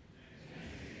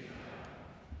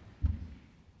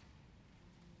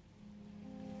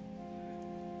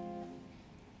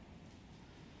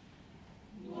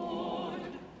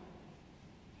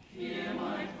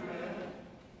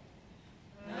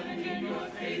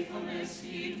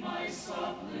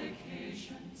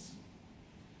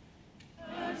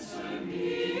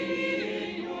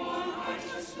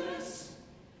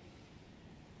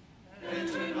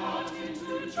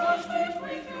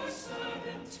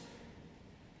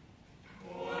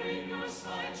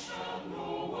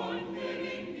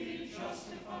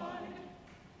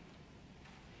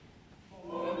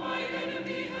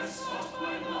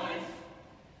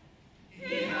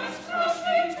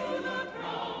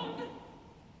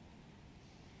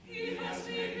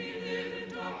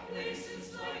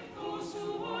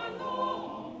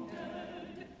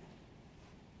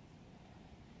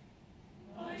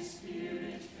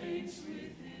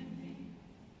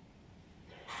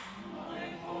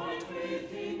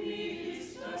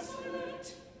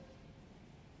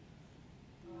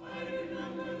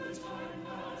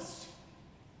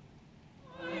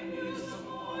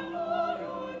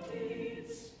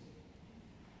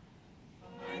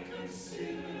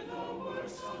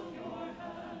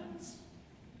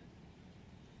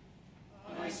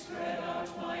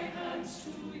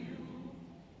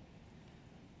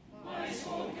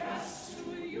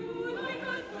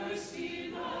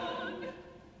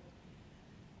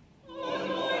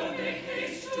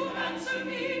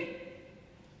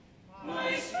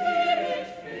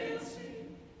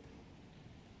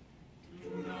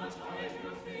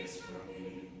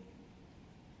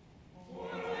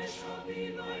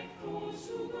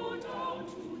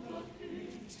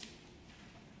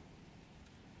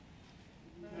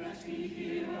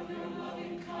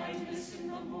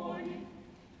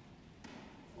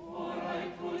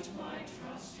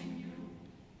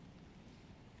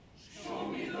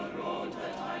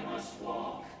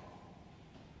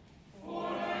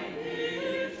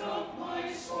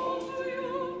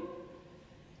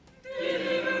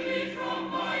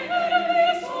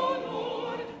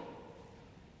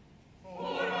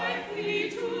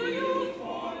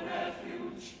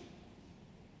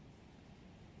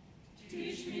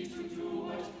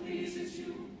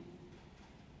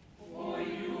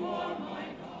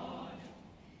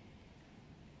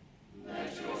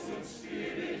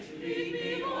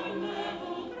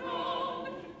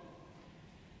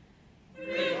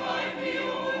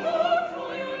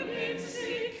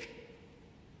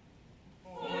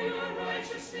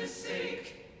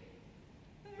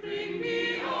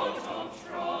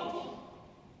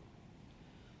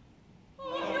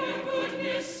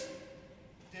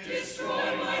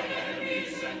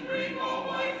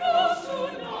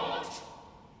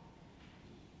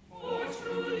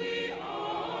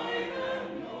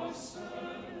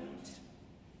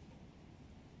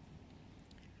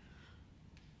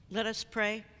 Let us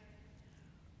pray.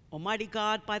 Almighty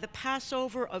God, by the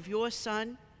Passover of your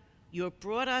Son, you have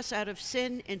brought us out of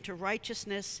sin into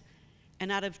righteousness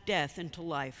and out of death into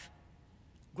life.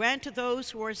 Grant to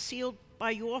those who are sealed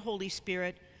by your Holy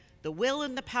Spirit the will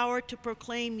and the power to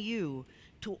proclaim you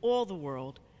to all the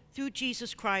world, through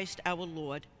Jesus Christ our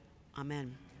Lord.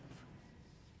 Amen.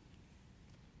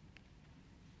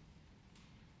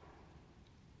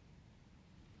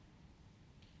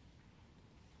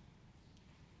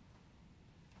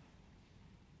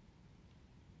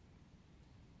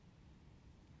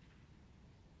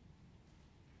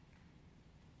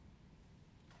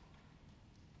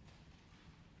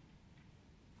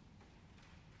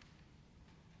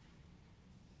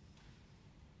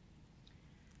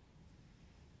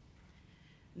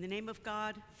 In the name of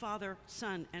God, Father,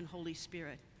 Son, and Holy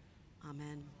Spirit.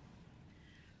 Amen.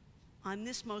 On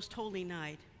this most holy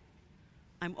night,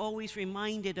 I'm always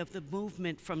reminded of the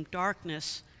movement from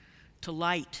darkness to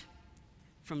light,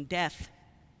 from death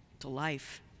to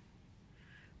life.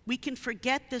 We can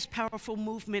forget this powerful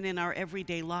movement in our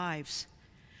everyday lives,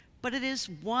 but it is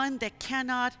one that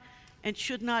cannot and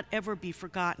should not ever be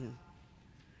forgotten.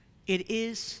 It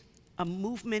is a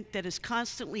movement that is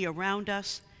constantly around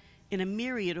us in a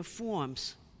myriad of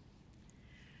forms.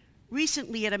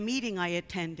 Recently, at a meeting I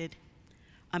attended,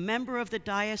 a member of the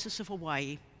Diocese of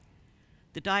Hawaii,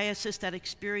 the diocese that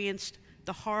experienced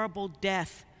the horrible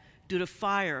death due to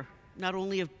fire, not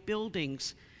only of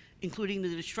buildings, including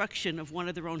the destruction of one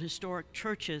of their own historic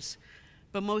churches,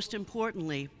 but most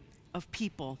importantly, of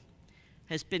people,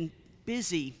 has been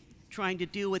busy trying to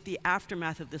deal with the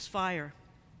aftermath of this fire.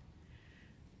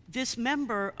 This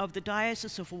member of the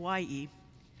Diocese of Hawaii,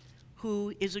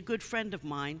 who is a good friend of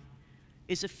mine,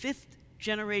 is a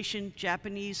fifth-generation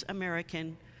Japanese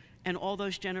American and all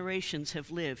those generations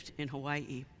have lived in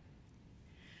Hawaii.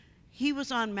 He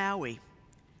was on Maui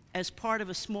as part of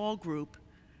a small group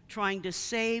trying to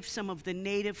save some of the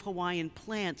native Hawaiian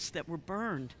plants that were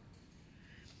burned.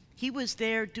 He was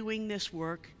there doing this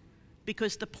work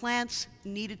because the plants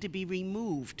needed to be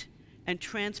removed and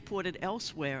transported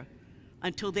elsewhere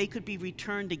until they could be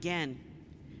returned again.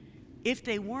 If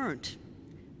they weren't,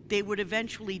 they would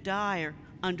eventually die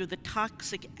under the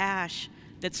toxic ash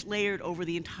that's layered over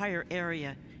the entire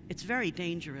area. It's very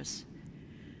dangerous.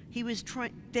 He was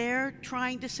there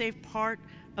trying to save part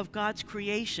of God's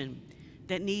creation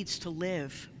that needs to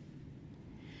live.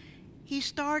 He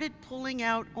started pulling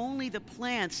out only the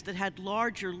plants that had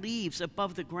larger leaves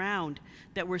above the ground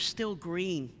that were still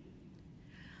green.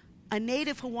 A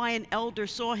native Hawaiian elder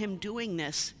saw him doing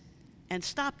this and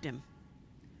stopped him.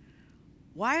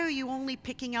 "Why are you only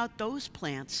picking out those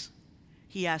plants?"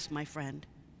 he asked my friend.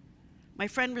 My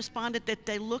friend responded that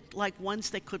they looked like ones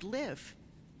that could live.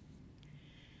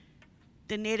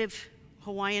 The native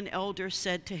Hawaiian elder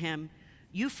said to him,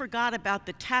 "You forgot about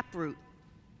the taproot."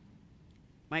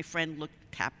 My friend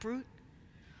looked, "Taproot?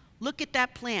 Look at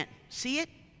that plant. See it?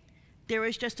 There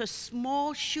is just a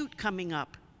small shoot coming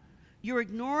up. You're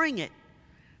ignoring it,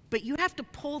 but you have to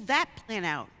pull that plant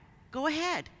out. Go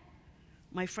ahead."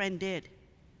 My friend did.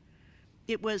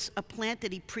 It was a plant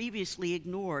that he previously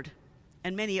ignored,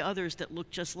 and many others that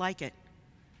looked just like it.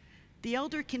 The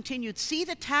elder continued, "See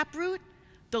the taproot?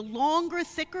 The longer,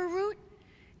 thicker root?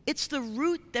 It's the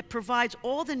root that provides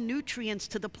all the nutrients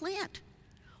to the plant.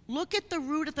 Look at the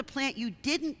root of the plant you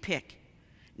didn't pick.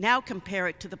 Now compare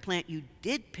it to the plant you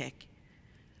did pick.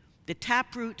 The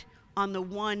taproot on the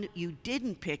one you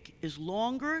didn't pick is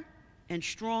longer and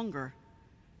stronger.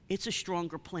 It's a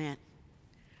stronger plant.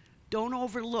 Don't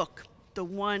overlook the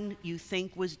one you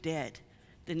think was dead,"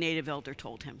 the native elder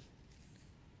told him.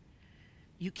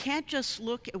 You can't just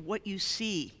look at what you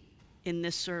see in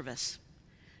this service.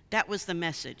 That was the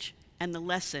message and the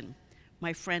lesson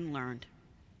my friend learned.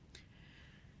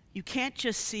 You can't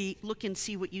just look and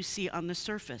see what you see on the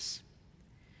surface.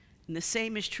 And the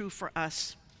same is true for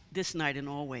us this night and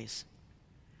always.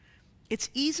 It's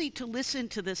easy to listen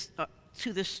to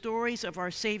the stories of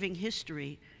our saving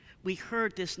history we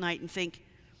heard this night and think,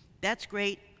 "That's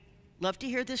great, love to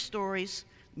hear the stories,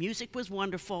 music was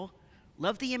wonderful,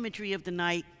 love the imagery of the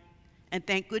night, and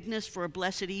thank goodness for a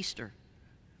blessed Easter."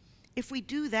 If we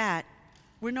do that,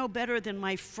 we're no better than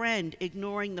my friend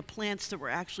ignoring the plants that were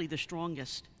actually the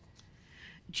strongest.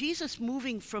 Jesus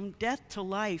moving from death to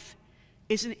life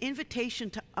is an invitation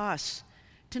to us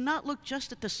to not look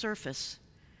just at the surface.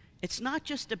 It's not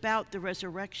just about the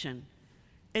resurrection.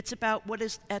 It's about what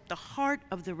is at the heart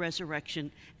of the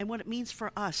resurrection and what it means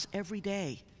for us every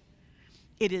day.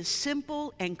 It is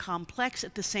simple and complex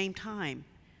at the same time.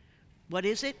 What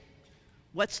is it?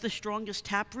 What's the strongest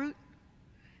taproot?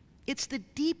 It's the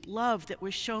deep love that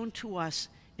was shown to us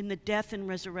in the death and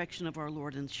resurrection of our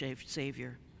Lord and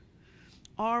Savior.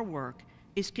 Our work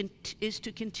is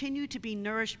to continue to be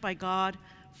nourished by God,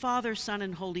 Father, Son,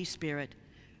 and Holy Spirit,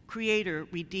 Creator,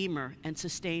 Redeemer, and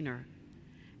Sustainer,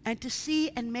 and to see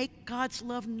and make God's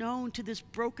love known to this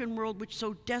broken world which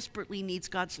so desperately needs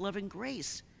God's love and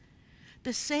grace.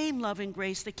 The same love and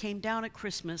grace that came down at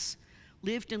Christmas,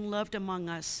 lived and loved among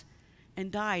us,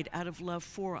 and died out of love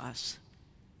for us.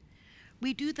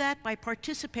 We do that by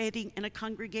participating in a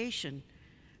congregation,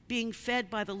 being fed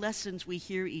by the lessons we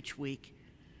hear each week,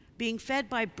 being fed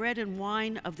by bread and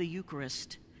wine of the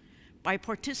Eucharist, by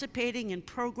participating in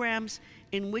programs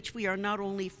in which we are not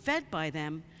only fed by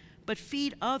them, but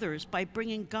feed others by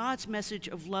bringing God's message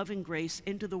of love and grace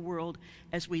into the world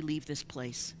as we leave this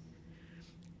place.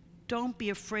 Don't be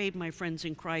afraid, my friends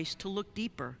in Christ, to look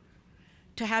deeper,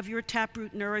 to have your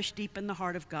taproot nourished deep in the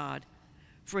heart of God,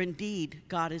 for indeed,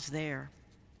 God is there.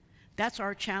 That's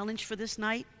our challenge for this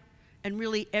night, and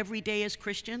really every day as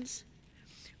Christians.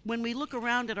 When we look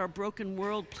around at our broken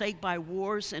world plagued by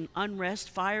wars and unrest,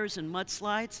 fires and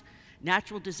mudslides,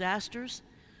 natural disasters,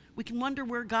 we can wonder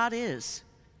where God is.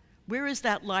 Where is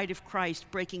that light of Christ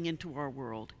breaking into our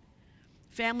world?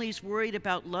 Families worried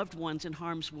about loved ones in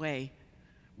harm's way.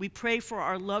 We pray for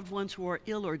our loved ones who are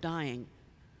ill or dying.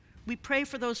 We pray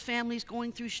for those families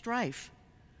going through strife,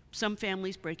 some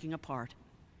families breaking apart.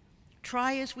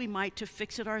 Try as we might to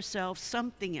fix it ourselves,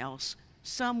 something else,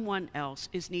 someone else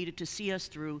is needed to see us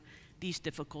through these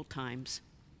difficult times.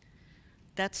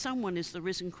 That someone is the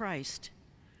risen Christ.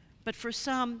 But for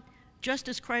some, just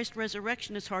as Christ's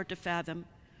resurrection is hard to fathom,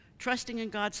 trusting in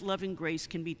God's love and grace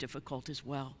can be difficult as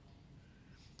well.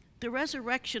 The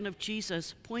resurrection of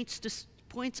Jesus points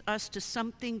us to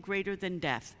something greater than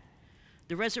death.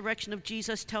 The resurrection of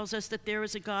Jesus tells us that there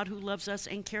is a God who loves us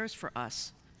and cares for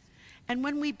us. And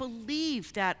when we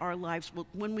believe that, our lives will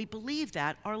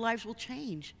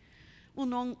change. We'll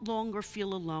no longer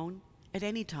feel alone at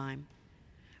any time.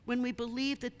 When we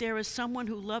believe that there is someone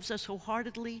who loves us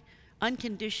wholeheartedly,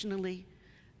 unconditionally,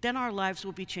 then our lives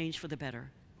will be changed for the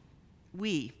better.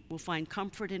 We will find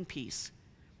comfort and peace.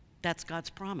 That's God's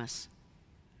promise.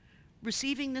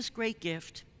 Receiving this great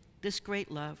gift, this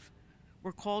great love,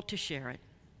 we're called to share it.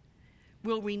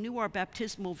 We'll renew our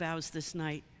baptismal vows this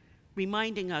night,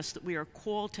 reminding us that we are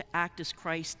called to act as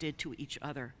Christ did to each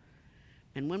other.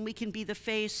 And when we can be the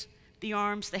face, the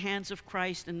arms, the hands of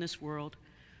Christ in this world,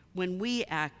 when we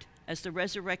act as the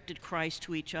resurrected Christ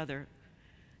to each other,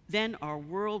 then our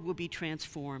world will be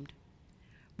transformed.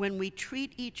 When we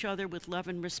treat each other with love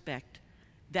and respect,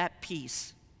 that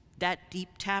peace, that deep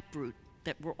taproot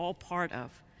that we're all part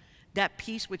of, that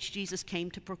peace which Jesus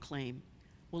came to proclaim,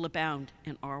 will abound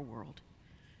in our world.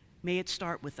 May it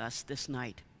start with us this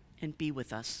night and be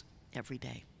with us every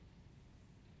day.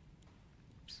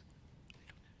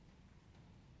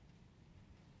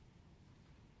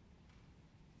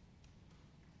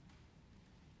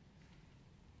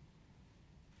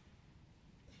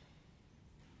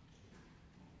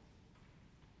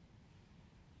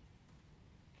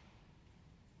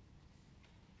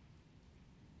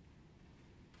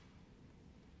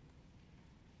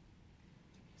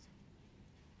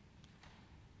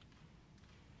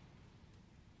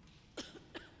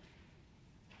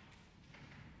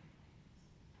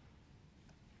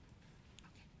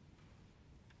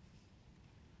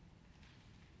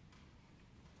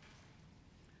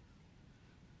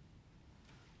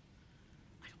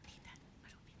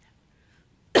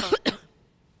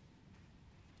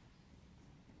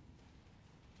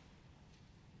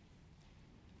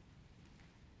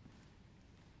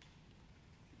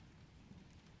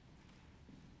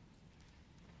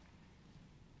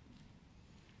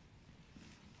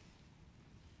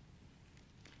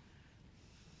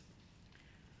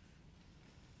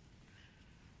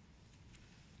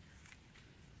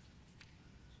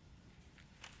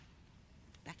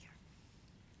 Back here.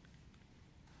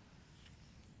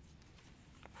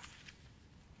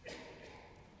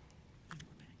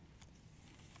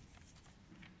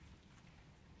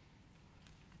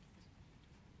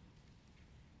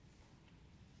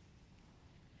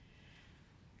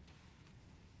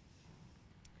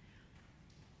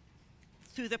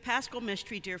 Through the Paschal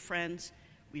mystery, dear friends,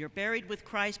 we are buried with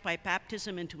Christ by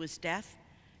baptism into his death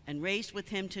and raised with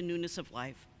him to newness of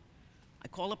life. I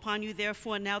call upon you,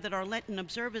 therefore, now that our Lenten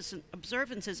observance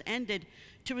is ended,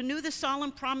 to renew the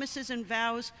solemn promises and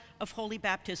vows of holy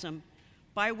baptism,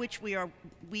 by which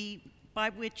we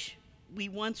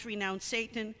once renounced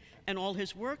Satan and all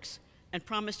his works, and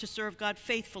promised to serve God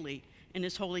faithfully in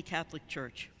his holy Catholic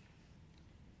Church.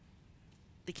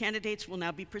 The candidates will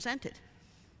now be presented.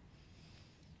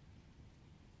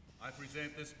 I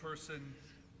present this person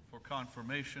for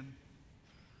confirmation.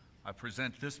 I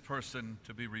present this person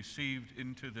to be received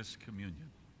into this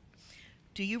communion.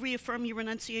 Do you reaffirm your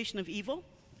renunciation of evil?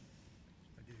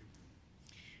 I do.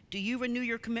 Do you renew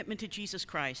your commitment to Jesus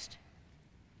Christ?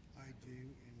 I do,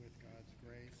 and with God's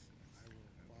grace, I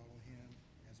will follow him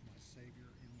as my Savior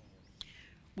and Lord.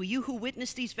 Will you who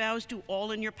witness these vows do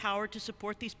all in your power to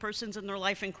support these persons in their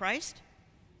life in Christ?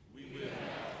 We will.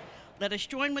 Let us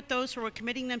join with those who are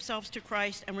committing themselves to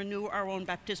Christ and renew our own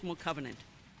baptismal covenant.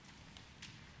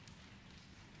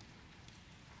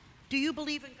 Do you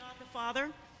believe in God the Father?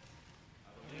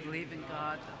 I believe in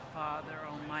God the Father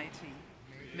Almighty,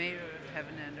 maker of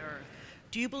heaven and earth.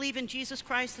 Do you believe in Jesus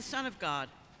Christ, the Son of God?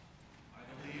 I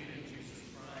believe in Jesus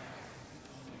Christ, his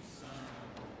only Son.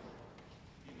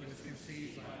 He was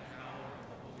conceived by the power of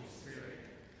the Holy Spirit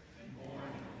and born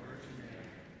of the Virgin Mary.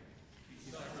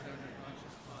 He suffered under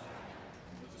Pontius Pilate,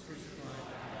 was crucified,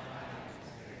 died, and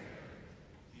was buried.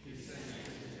 He descended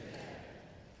to the dead.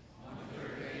 On the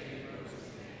third day he rose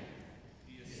again.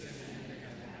 He ascended into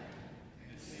heaven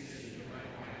and seated at the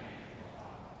right hand of the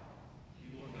Father. He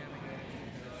will come again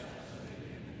to judge the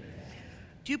living and the dead.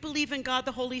 Do you believe in God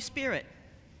the Holy Spirit?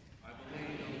 I believe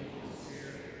in the Holy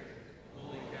Spirit, the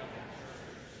Holy Catholic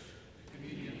Church, the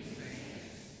communion of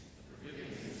saints, the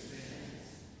forgiveness of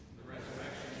sins, the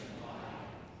resurrection of the body,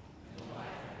 and the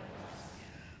life everlasting.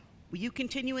 Will you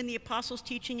continue in the apostles'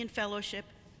 teaching and fellowship,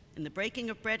 in the breaking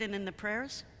of bread and in the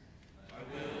prayers? I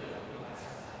will, with God's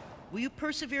help. Will you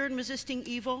persevere in resisting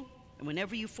evil, and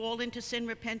whenever you fall into sin,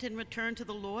 repent and return to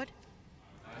the Lord?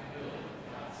 I will,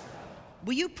 with God's help.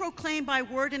 Will you proclaim by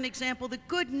word and example the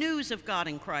good news of God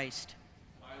in Christ?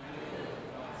 I will,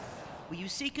 with God's help. Will you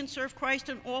seek and serve Christ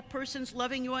in all persons,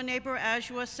 loving your neighbor as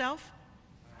yourself?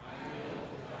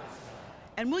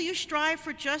 And will you strive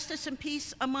for justice and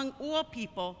peace among all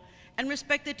people and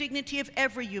respect the dignity of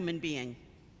every human being?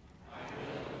 I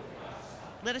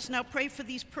will. Let us now pray for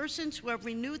these persons who have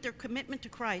renewed their commitment to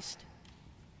Christ.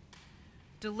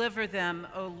 Deliver them,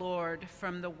 O Lord,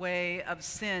 from the way of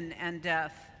sin and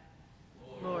death.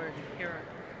 Lord, hear our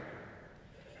prayer.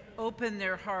 Open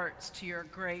their hearts to your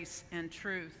grace and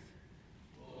truth.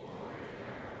 Lord,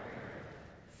 hear our prayer.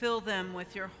 Fill them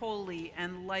with your holy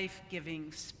and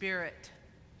life-giving Spirit.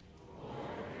 Lord, hear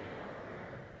our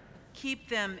prayer. Keep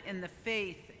them in the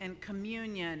faith and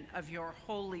communion of your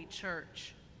holy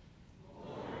church.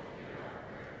 Lord, hear our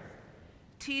prayer.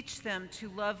 Teach them to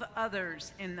love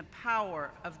others in the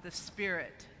power of the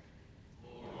Spirit.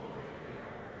 Lord, hear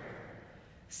our prayer.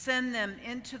 Send them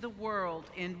into the world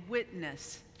in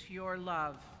witness to your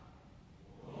love.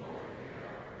 Lord, hear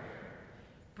our prayer.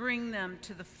 Bring them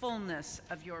to the fullness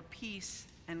of your peace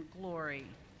and glory.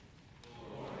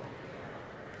 Lord, hear our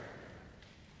prayer.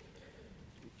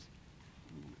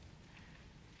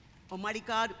 Almighty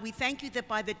God, we thank you that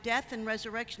by the death and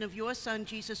resurrection of your Son,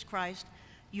 Jesus Christ,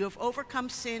 you have overcome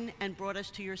sin and brought us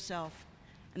to yourself,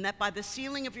 and that by the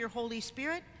sealing of your Holy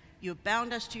Spirit, you have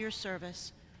bound us to your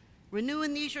service. Renew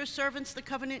in these your servants the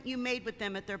covenant you made with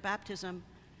them at their baptism.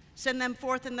 Send them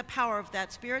forth in the power of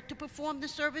that Spirit to perform the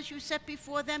service you set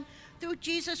before them through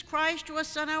Jesus Christ, your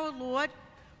Son, our Lord,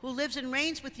 who lives and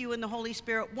reigns with you in the Holy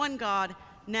Spirit, one God,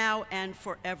 now and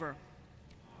forever.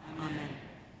 Amen.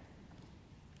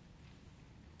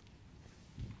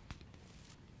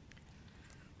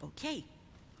 Okay.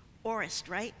 Orist,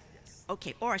 right? Yes.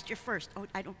 Okay, Orist, you're first. Oh,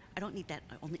 I don't need that.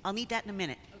 I'll need that in a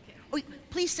minute. Okay. Oh,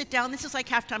 please sit down. This is like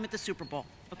halftime at the Super Bowl.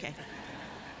 Okay.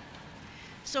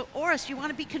 So, Orist, you want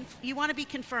to be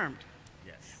confirmed?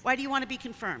 Yes. Why do you want to be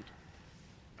confirmed?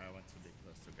 I want to be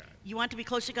close to God. You want to be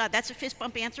close to God. That's a fist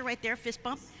bump answer right there. Fist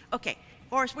bump. Okay.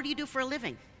 Orist, what do you do for a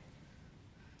living?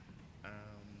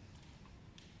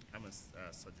 I'm a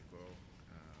surgical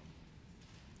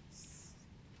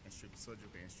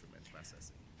instrument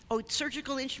processing. Oh,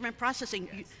 surgical instrument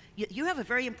processing. Yes. You have a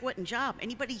very important job.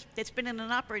 Anybody that's been in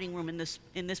an operating room in this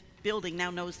building now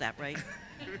knows that, right?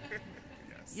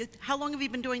 Yes. How long have you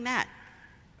been doing that?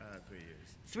 3 years.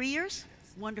 3 years?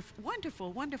 Yes. Wonderful,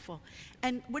 wonderful, wonderful.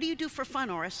 And what do you do for fun,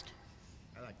 Orist?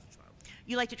 I like to travel.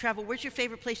 You like to travel. Where's your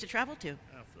favorite place to travel to?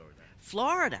 Florida.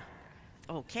 Florida.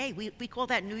 Okay, we call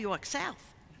that New York South.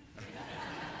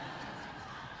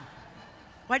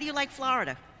 Why do you like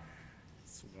Florida?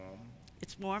 It's warm.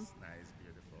 It's warm? It's nice,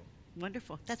 beautiful.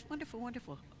 Wonderful. That's wonderful,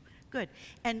 wonderful. Good.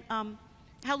 And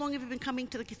how long have you been coming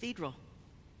to the cathedral?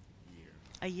 Year.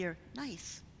 A year.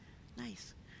 Nice,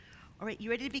 nice. All right, you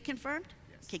ready to be confirmed?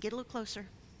 Yes. Okay, get a little closer.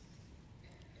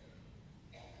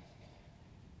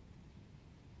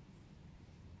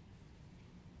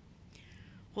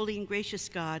 Holy and gracious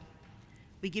God,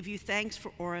 we give you thanks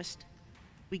for Orist.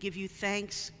 We give you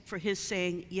thanks for his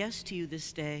saying yes to you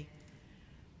this day.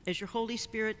 As your Holy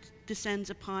Spirit descends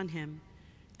upon him,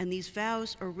 and these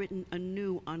vows are written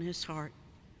anew on his heart,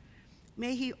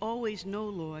 may he always know,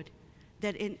 Lord,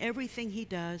 that in everything he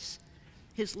does,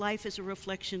 his life is a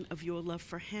reflection of your love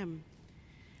for him.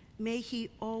 May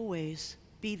he always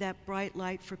be that bright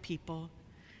light for people.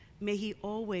 May he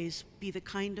always be the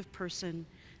kind of person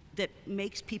that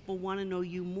makes people want to know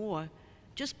you more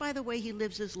just by the way he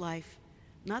lives his life.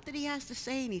 Not that he has to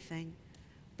say anything,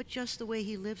 but just the way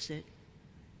he lives it.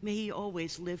 May he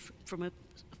always live from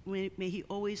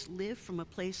a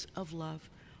place of love.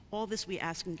 All this we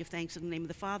ask and give thanks in the name of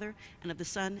the Father, and of the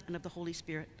Son, and of the Holy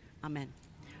Spirit. Amen.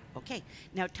 Okay,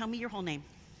 now tell me your whole name.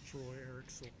 Troy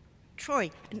Erickson. Troy,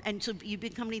 and so you've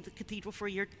been coming to the cathedral for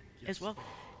a year as well?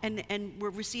 And we're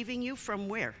receiving you from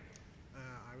where?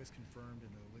 I was confirmed in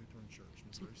the Lutheran Church,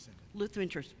 Missouri Synod. Lutheran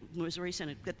Church, Missouri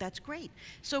Synod. That's great.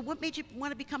 So what made you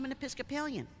want to become an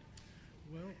Episcopalian?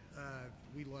 Well,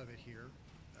 we love it here.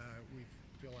 We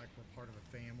feel like we're part of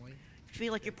a family.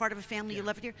 Feel like you're part of a family, you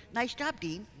love it here? Nice job,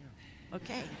 Dean. Yeah.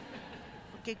 Okay.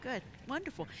 Okay, good.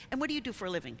 Wonderful. And what do you do for a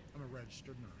living? I'm a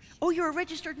registered nurse. Oh, you're a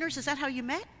registered nurse. Is that how you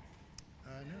met?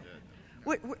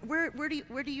 No.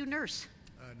 Where do you nurse?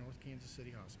 North Kansas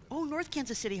City Hospital. Oh, North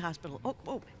Kansas City Hospital.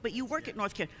 Oh, but you work at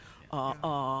North Kansas. We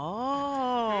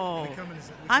Oh. come as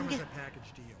a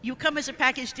package deal. You come as a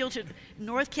package deal to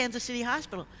North Kansas City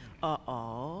Hospital.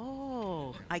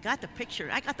 Oh. I got the picture.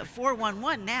 I got the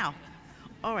 411 now.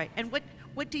 All right. And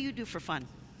what do you do for fun?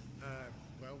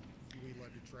 Well, we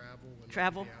love to travel. We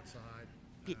Travel? love to be outside.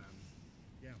 Be-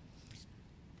 Just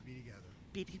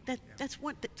be together. That's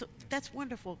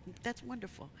wonderful. That's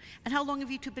wonderful. And how long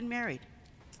have you two been married?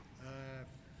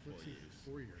 Let's see,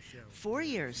 4 years. Yeah. 4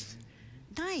 years.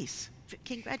 Nice.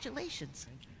 Congratulations.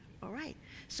 Thank you. All right.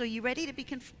 So you ready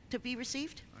to be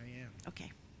received? I am.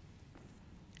 Okay.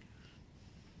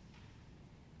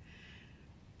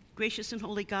 Gracious and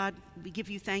holy God, we give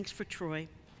you thanks for Troy.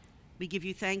 We give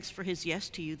you thanks for his yes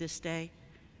to you this day.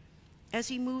 As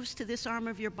he moves to this arm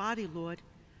of your body, Lord,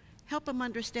 help him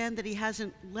understand that he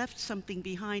hasn't left something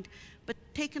behind, but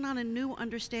taken on a new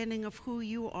understanding of who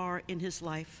you are in his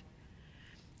life.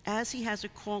 As he has a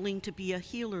calling to be a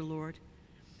healer, Lord,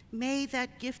 may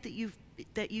that gift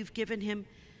that you've given him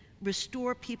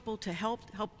restore people to help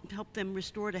them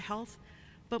restore to health,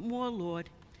 but more, Lord,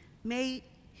 may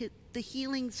the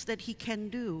healings that he can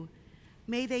do,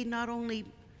 may they not only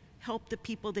help the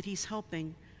people that he's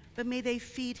helping, but may they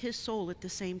feed his soul at the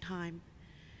same time.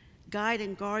 Guide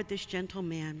and guard this gentle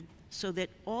man so that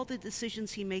all the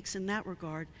decisions he makes in that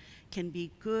regard can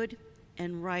be good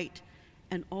and right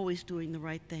and always doing the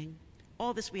right thing.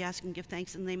 All this we ask and give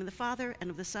thanks in the name of the Father, and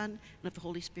of the Son, and of the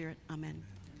Holy Spirit. Amen.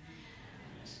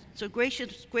 So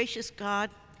gracious God,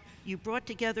 you brought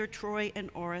together Troy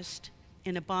and Orest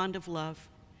in a bond of love.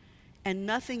 And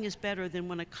nothing is better than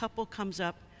when a couple comes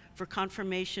up for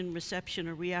confirmation, reception,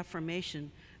 or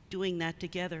reaffirmation, doing that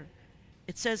together.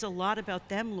 It says a lot about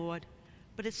them, Lord,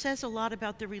 but it says a lot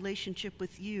about their relationship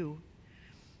with you.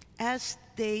 As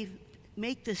they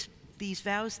make these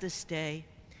vows this day,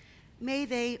 may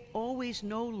they always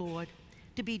know, Lord,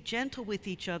 to be gentle with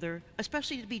each other,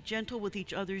 especially to be gentle with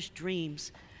each other's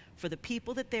dreams. For the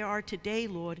people that they are today,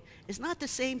 Lord, is not the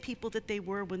same people that they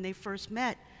were when they first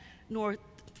met, nor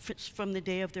from the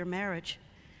day of their marriage.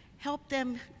 Help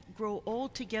them grow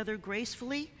old together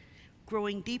gracefully,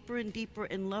 growing deeper and deeper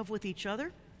in love with each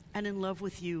other and in love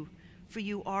with you, for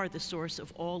you are the source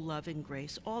of all love and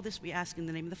grace. All this we ask in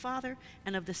the name of the Father,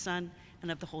 and of the Son,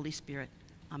 and of the Holy Spirit.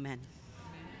 Amen.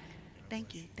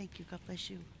 Thank you. Thank you. God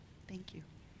bless you. Thank you.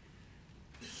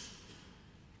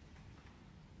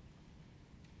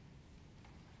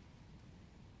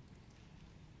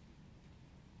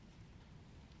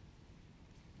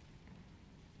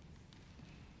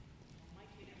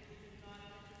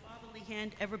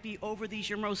 Hand ever be over these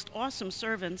your most awesome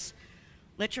servants.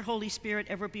 Let your Holy Spirit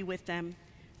ever be with them,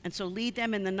 and so lead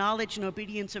them in the knowledge and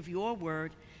obedience of your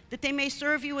word, that they may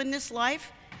serve you in this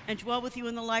life and dwell with you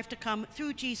in the life to come,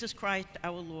 through Jesus Christ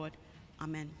our Lord.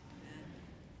 Amen.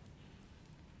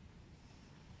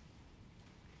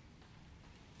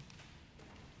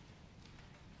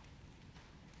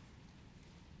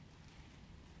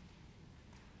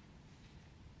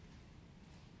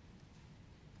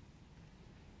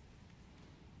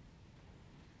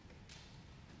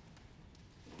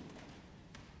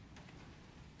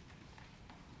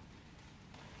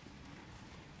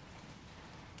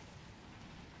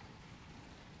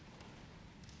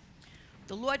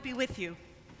 The Lord be with you.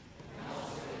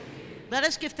 Let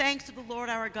us give thanks to the Lord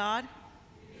our God.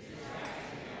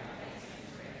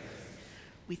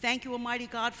 We thank you, Almighty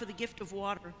God, for the gift of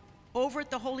water. Over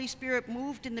it, the Holy Spirit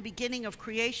moved in the beginning of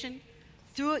creation.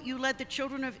 Through it, you led the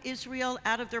children of Israel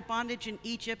out of their bondage in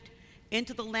Egypt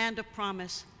into the land of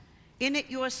promise. In it,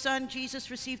 your Son, Jesus,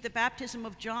 received the baptism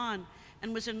of John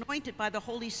and was anointed by the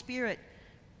Holy Spirit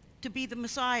to be the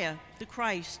Messiah, the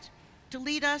Christ, to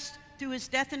lead us through his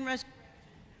death and resurrection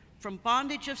from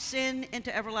bondage of sin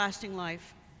into everlasting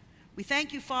life. We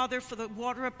thank you, Father, for the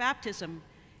water of baptism.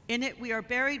 In it we are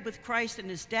buried with Christ in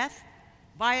his death.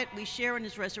 By it we share in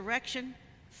his resurrection.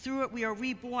 Through it we are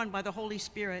reborn by the Holy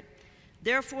Spirit.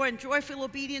 Therefore, in joyful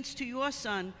obedience to your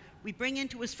Son, we bring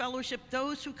into his fellowship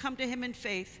those who come to him in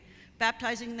faith,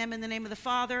 baptizing them in the name of the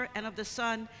Father, and of the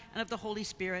Son, and of the Holy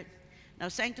Spirit. Now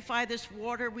sanctify this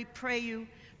water, we pray you,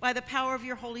 by the power of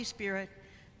your Holy Spirit,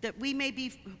 that we may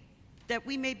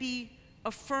be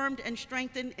affirmed and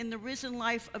strengthened in the risen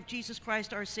life of Jesus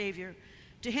Christ our Savior.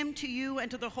 To him, to you, and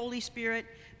to the Holy Spirit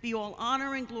be all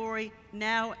honor and glory,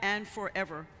 now and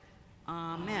forever.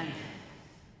 Amen.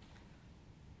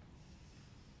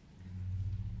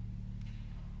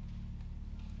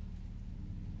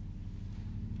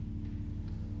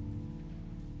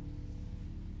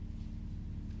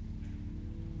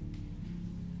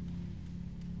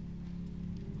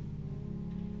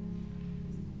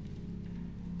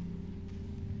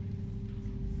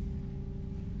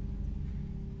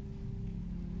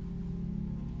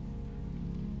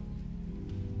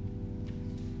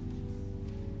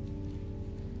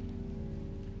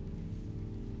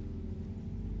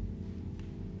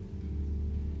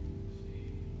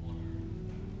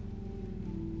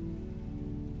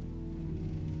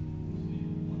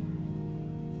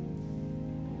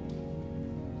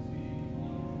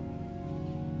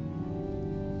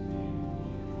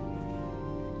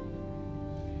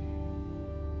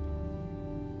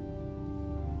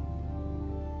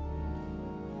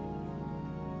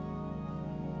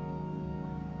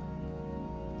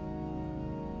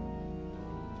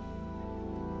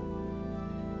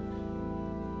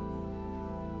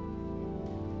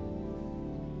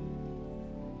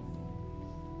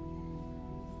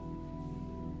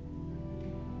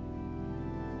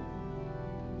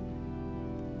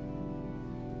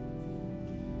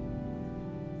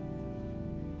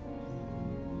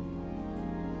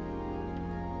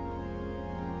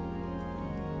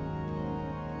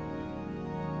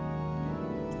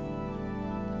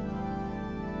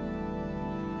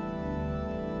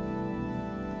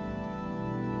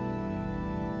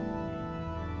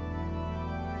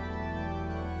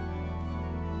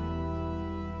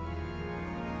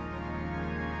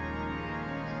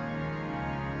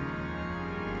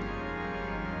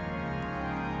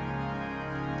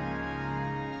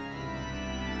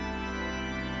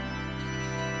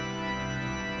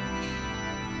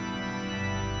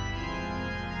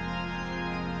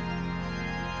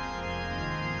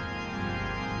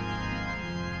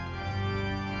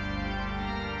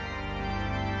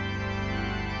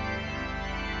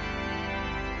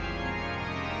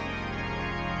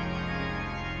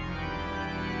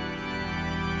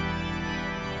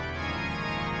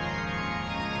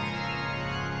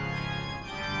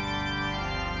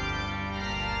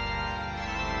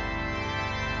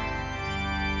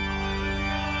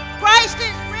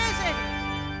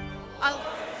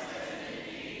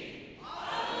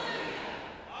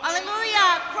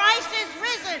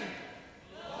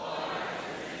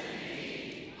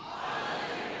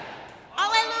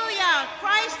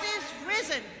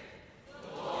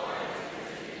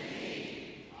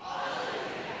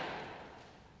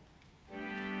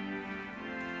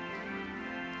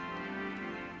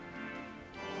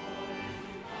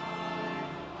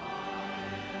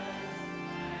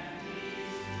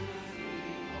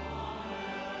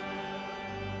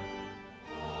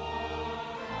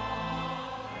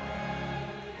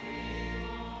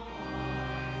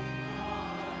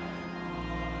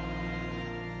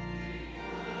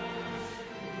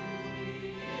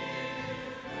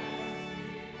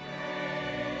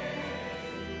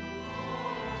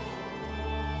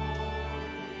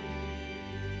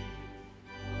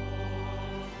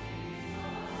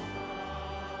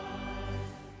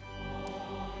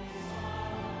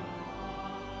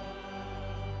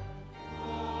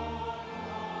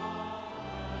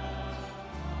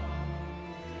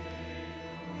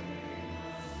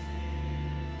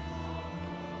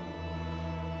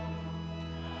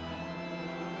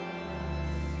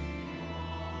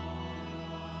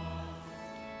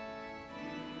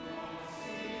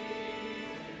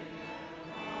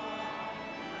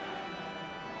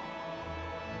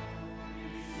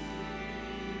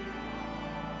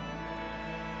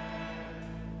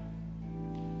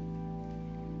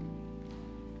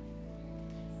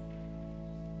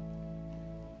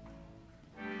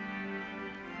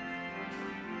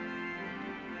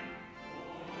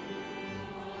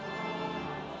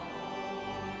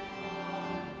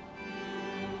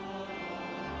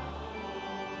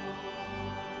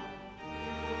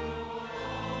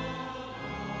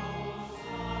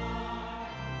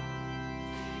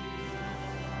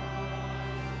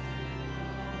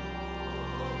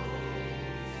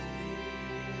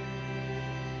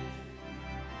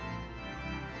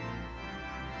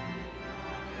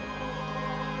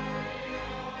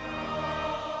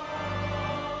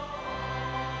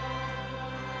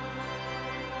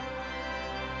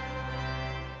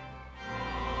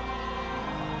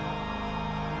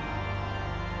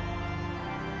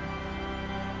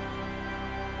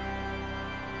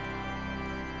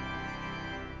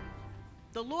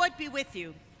 The Lord be with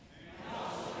you.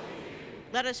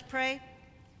 Let us pray.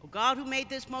 O God, who made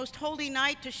this most holy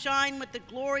night to shine with the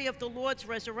glory of the Lord's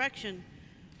resurrection,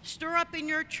 stir up in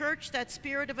your church that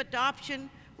spirit of adoption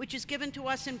which is given to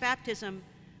us in baptism,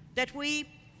 that we,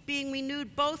 being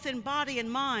renewed both in body and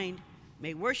mind,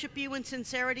 may worship you in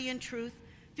sincerity and truth,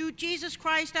 through Jesus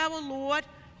Christ our Lord,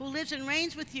 who lives and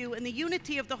reigns with you in the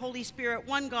unity of the Holy Spirit,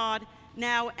 one God,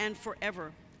 now and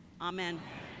forever. Amen.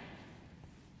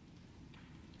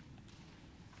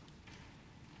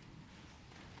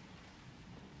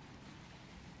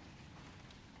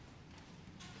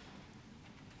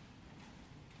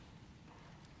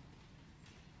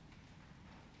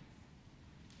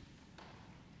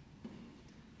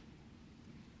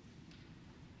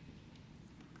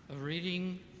 A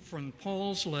reading from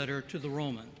Paul's letter to the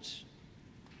Romans.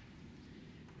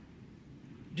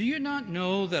 Do you not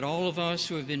know that all of us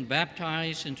who have been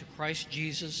baptized into Christ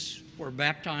Jesus were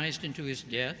baptized into his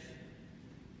death?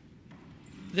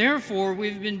 Therefore,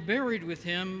 we've been buried with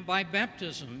him by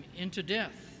baptism into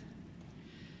death,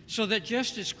 so that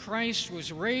just as Christ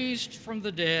was raised from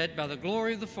the dead by the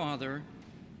glory of the Father,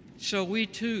 so we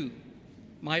too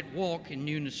might walk in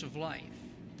newness of life.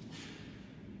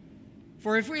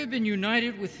 For if we have been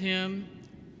united with him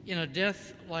in a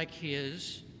death like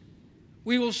his,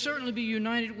 we will certainly be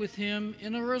united with him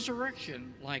in a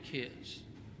resurrection like his.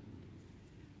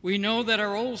 We know that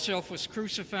our old self was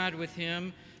crucified with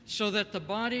him so that the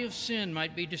body of sin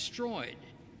might be destroyed,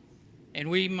 and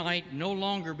we might no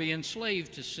longer be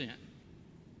enslaved to sin.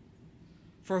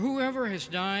 For whoever has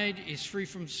died is free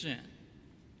from sin.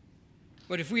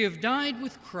 But if we have died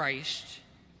with Christ,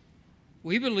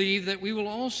 we believe that we will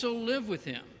also live with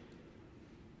him.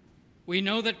 We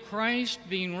know that Christ,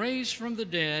 being raised from the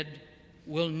dead,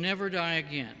 will never die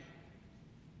again.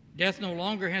 Death no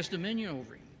longer has dominion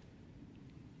over him.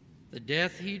 The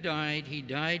death he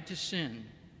died to sin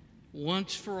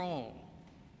once for all.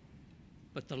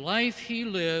 But the life he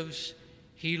lives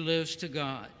to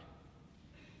God.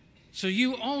 So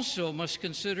you also must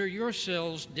consider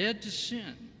yourselves dead to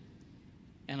sin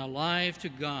and alive to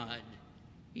God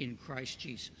in Christ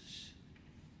Jesus.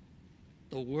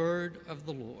 The word of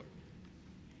the Lord.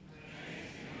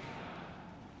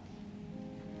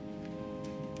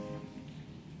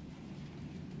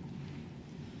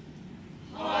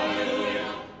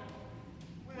 Hallelujah!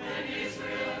 When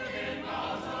Israel came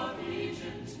out of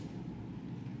Egypt,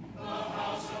 the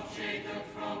house of Jacob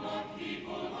from a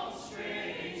people of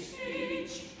strange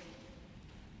speech,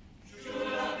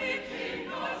 Judah became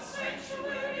God's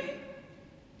sanctuary,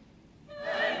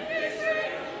 and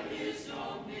Israel his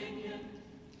dominion.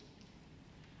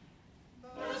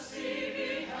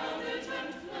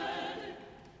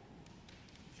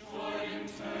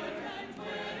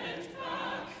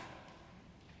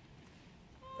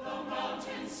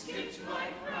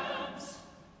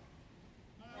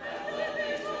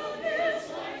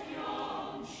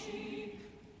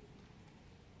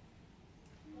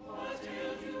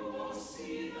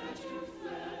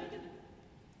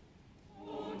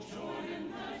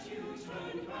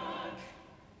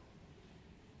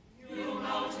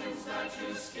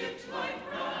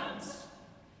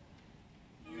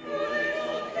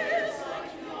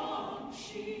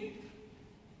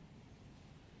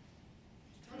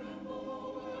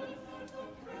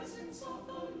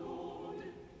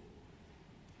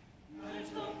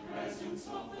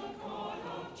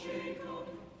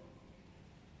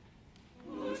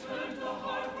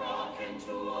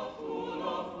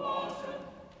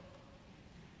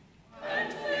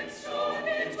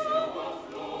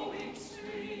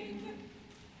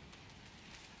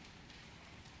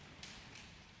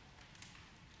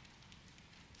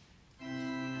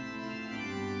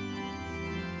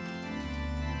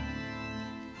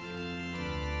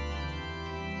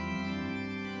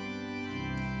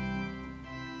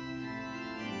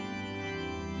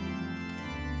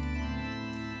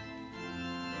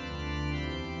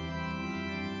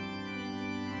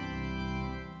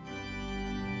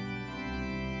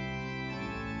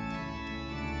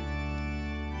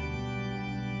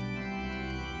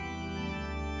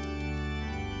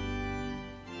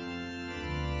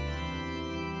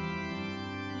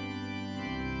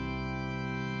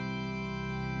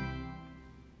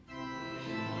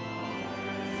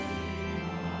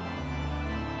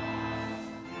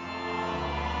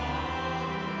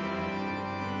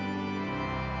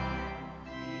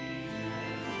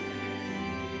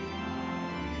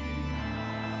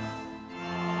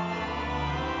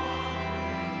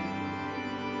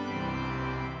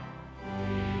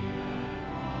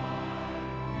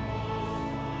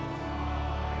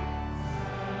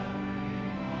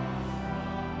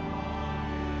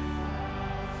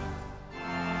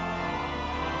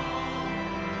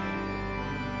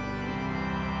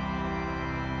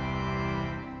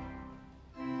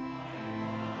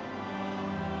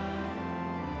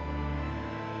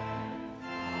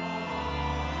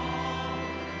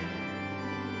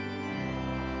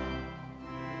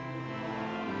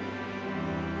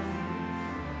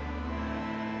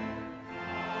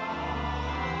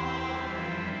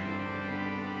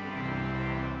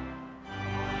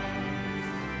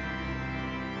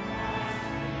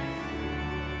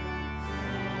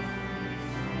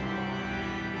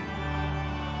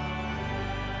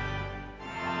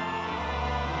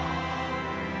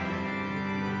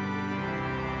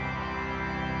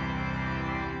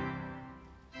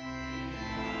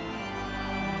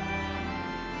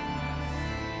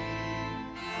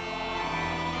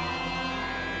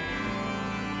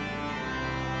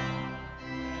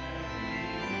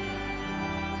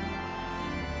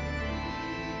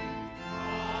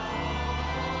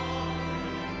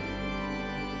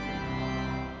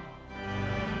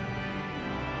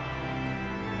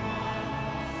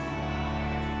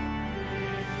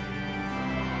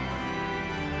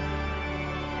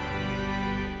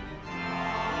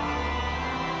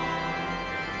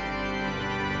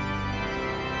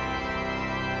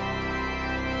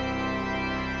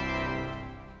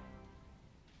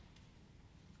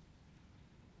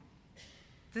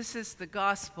 This is the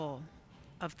gospel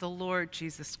of the Lord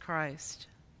Jesus Christ.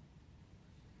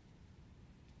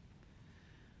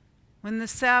 When the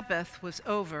Sabbath was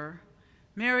over,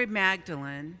 Mary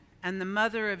Magdalene and the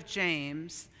mother of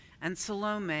James and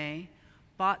Salome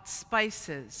bought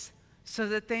spices so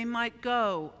that they might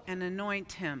go and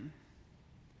anoint him.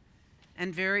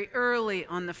 And very early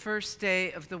on the first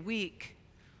day of the week,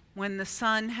 when the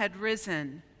sun had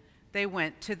risen, they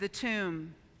went to the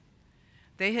tomb.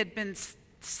 They had been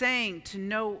saying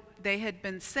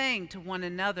to one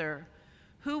another,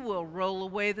 "Who will roll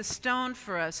away the stone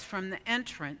for us from the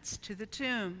entrance to the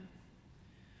tomb?"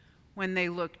 When they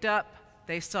looked up,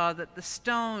 they saw that the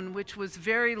stone, which was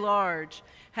very large,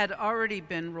 had already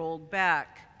been rolled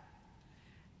back.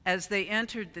 As they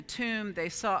entered the tomb, they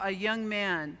saw a young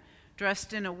man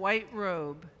dressed in a white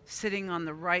robe sitting on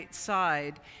the right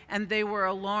side, and they were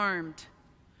alarmed.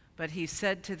 But he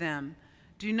said to them,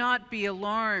 "Do not be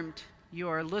alarmed. You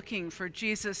are looking for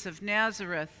Jesus of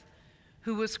Nazareth,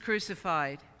 who was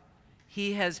crucified.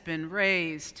 He has been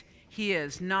raised. He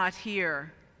is not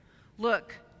here.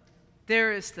 Look,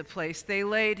 there is the place they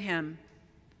laid him.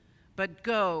 But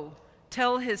go,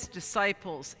 tell his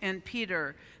disciples and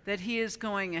Peter that he is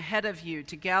going ahead of you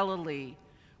to Galilee,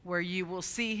 where you will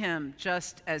see him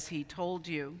just as he told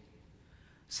you."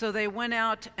 So they went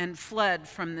out and fled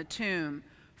from the tomb,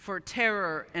 for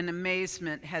terror and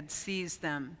amazement had seized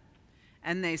them.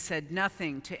 And they said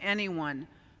nothing to anyone,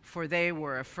 for they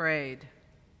were afraid.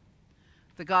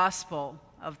 The Gospel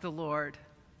of the Lord.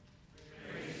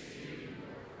 Praise to you,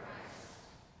 Lord Christ.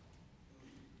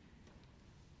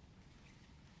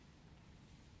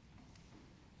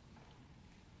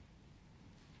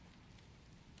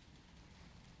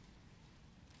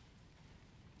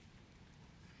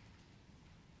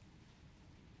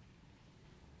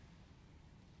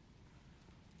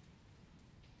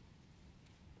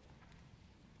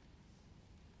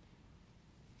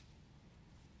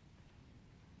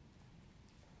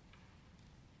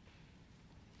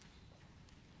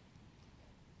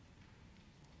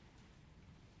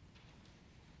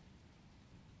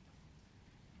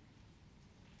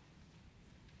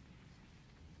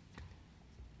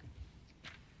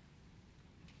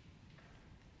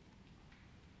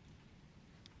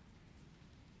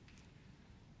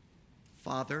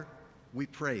 Father, we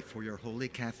pray for your holy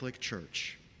Catholic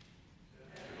Church.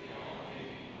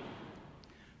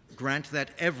 Grant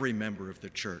that every member of the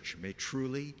Church may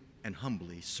truly and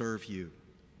humbly serve you.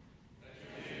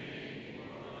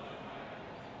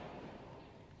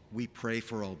 We pray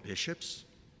for all bishops,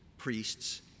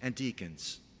 priests, and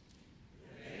deacons.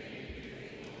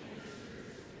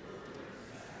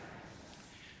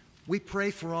 We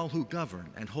pray for all who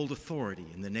govern and hold authority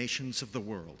in the nations of the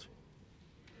world.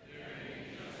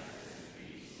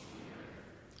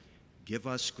 Give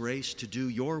us grace to do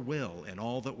your will in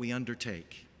all that we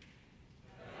undertake.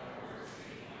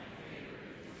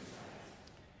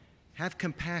 Have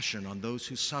compassion on those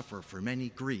who suffer from any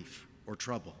grief or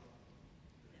trouble.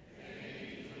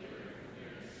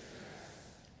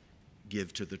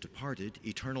 Give to the departed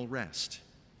eternal rest.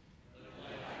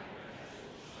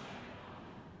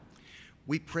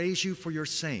 We praise you for your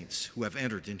saints who have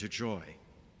entered into joy.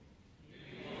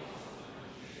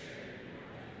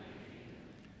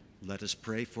 Let us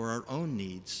pray for our own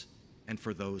needs and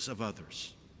for those of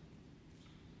others.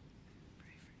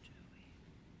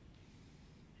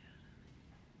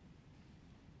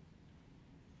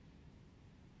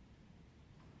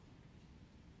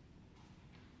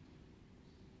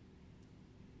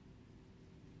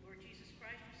 Lord Jesus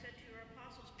Christ, you said to your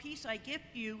apostles, "Peace I give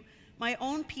you, my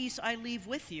own peace I leave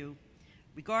with you.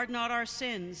 Regard not our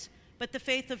sins, but the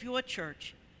faith of your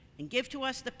church, and give to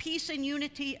us the peace and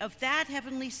unity of that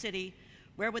heavenly city,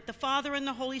 where with the Father and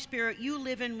the Holy Spirit you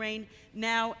live and reign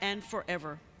now and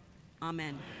forever.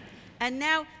 Amen." And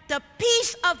now, the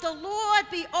peace of the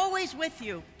Lord be always with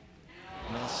you.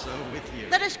 And also with you.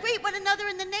 Let us greet one another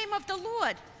in the name of the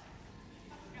Lord.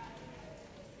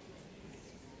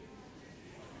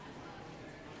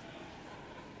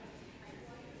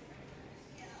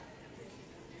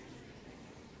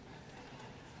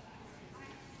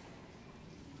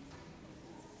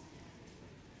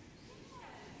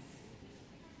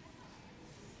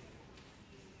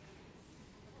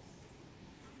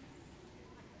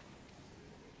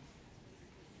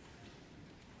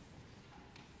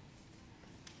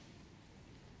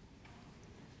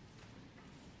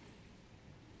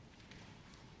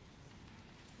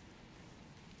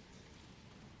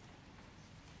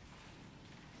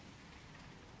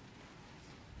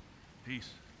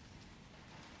 Peace.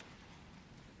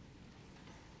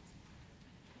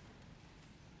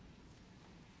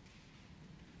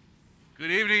 Good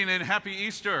evening and happy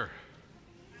Easter.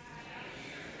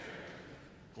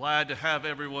 Glad to have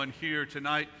everyone here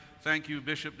tonight. Thank you,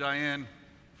 Bishop Diane,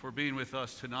 for being with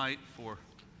us tonight, for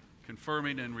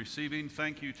confirming and receiving.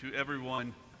 Thank you to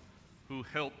everyone who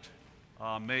helped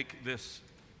make this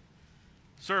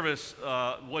service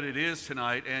what it is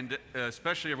tonight, and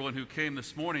especially everyone who came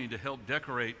this morning to help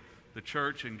decorate the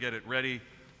church and get it ready.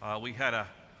 We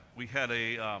had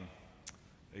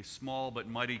a small but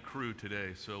mighty crew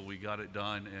today, so we got it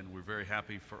done, and we're very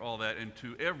happy for all that, and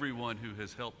to everyone who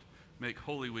has helped make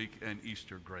Holy Week and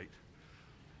Easter great.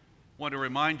 I want to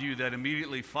remind you that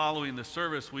immediately following the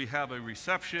service, we have a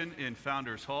reception in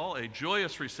Founders Hall, a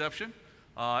joyous reception,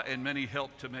 and many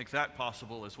helped to make that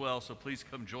possible as well, so please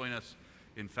come join us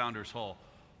in Founders Hall.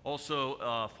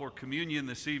 Also, for communion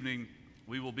this evening,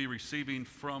 we will be receiving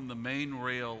from the main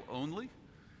rail only,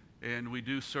 and we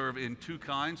do serve in two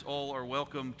kinds. All are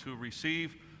welcome to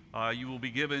receive. You will be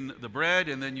given the bread,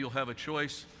 and then you'll have a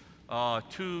choice.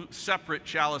 Two separate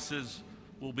chalices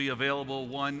will be available.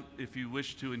 One, if you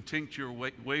wish to intinct your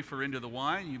wafer into the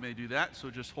wine, you may do that. So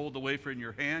just hold the wafer in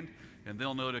your hand, and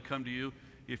they'll know to come to you.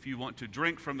 If you want to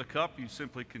drink from the cup, you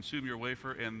simply consume your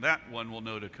wafer, and that one will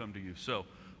know to come to you. So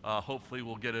hopefully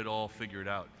we'll get it all figured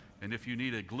out. And if you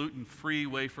need a gluten-free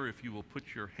wafer, if you will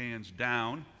put your hands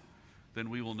down, then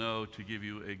we will know to give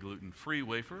you a gluten-free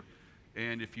wafer.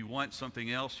 And if you want something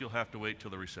else, you'll have to wait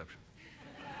till the reception.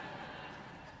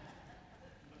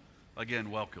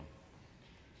 Again, welcome.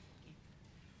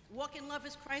 Walk in love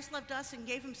as Christ loved us and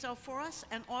gave himself for us,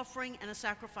 an offering and a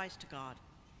sacrifice to God.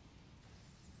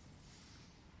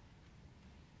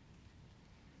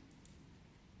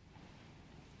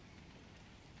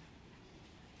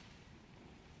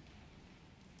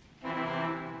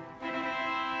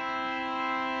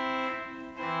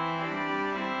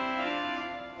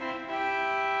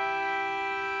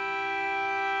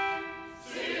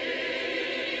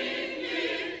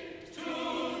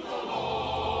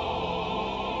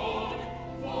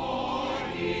 For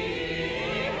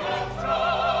he hath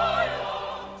triumphed.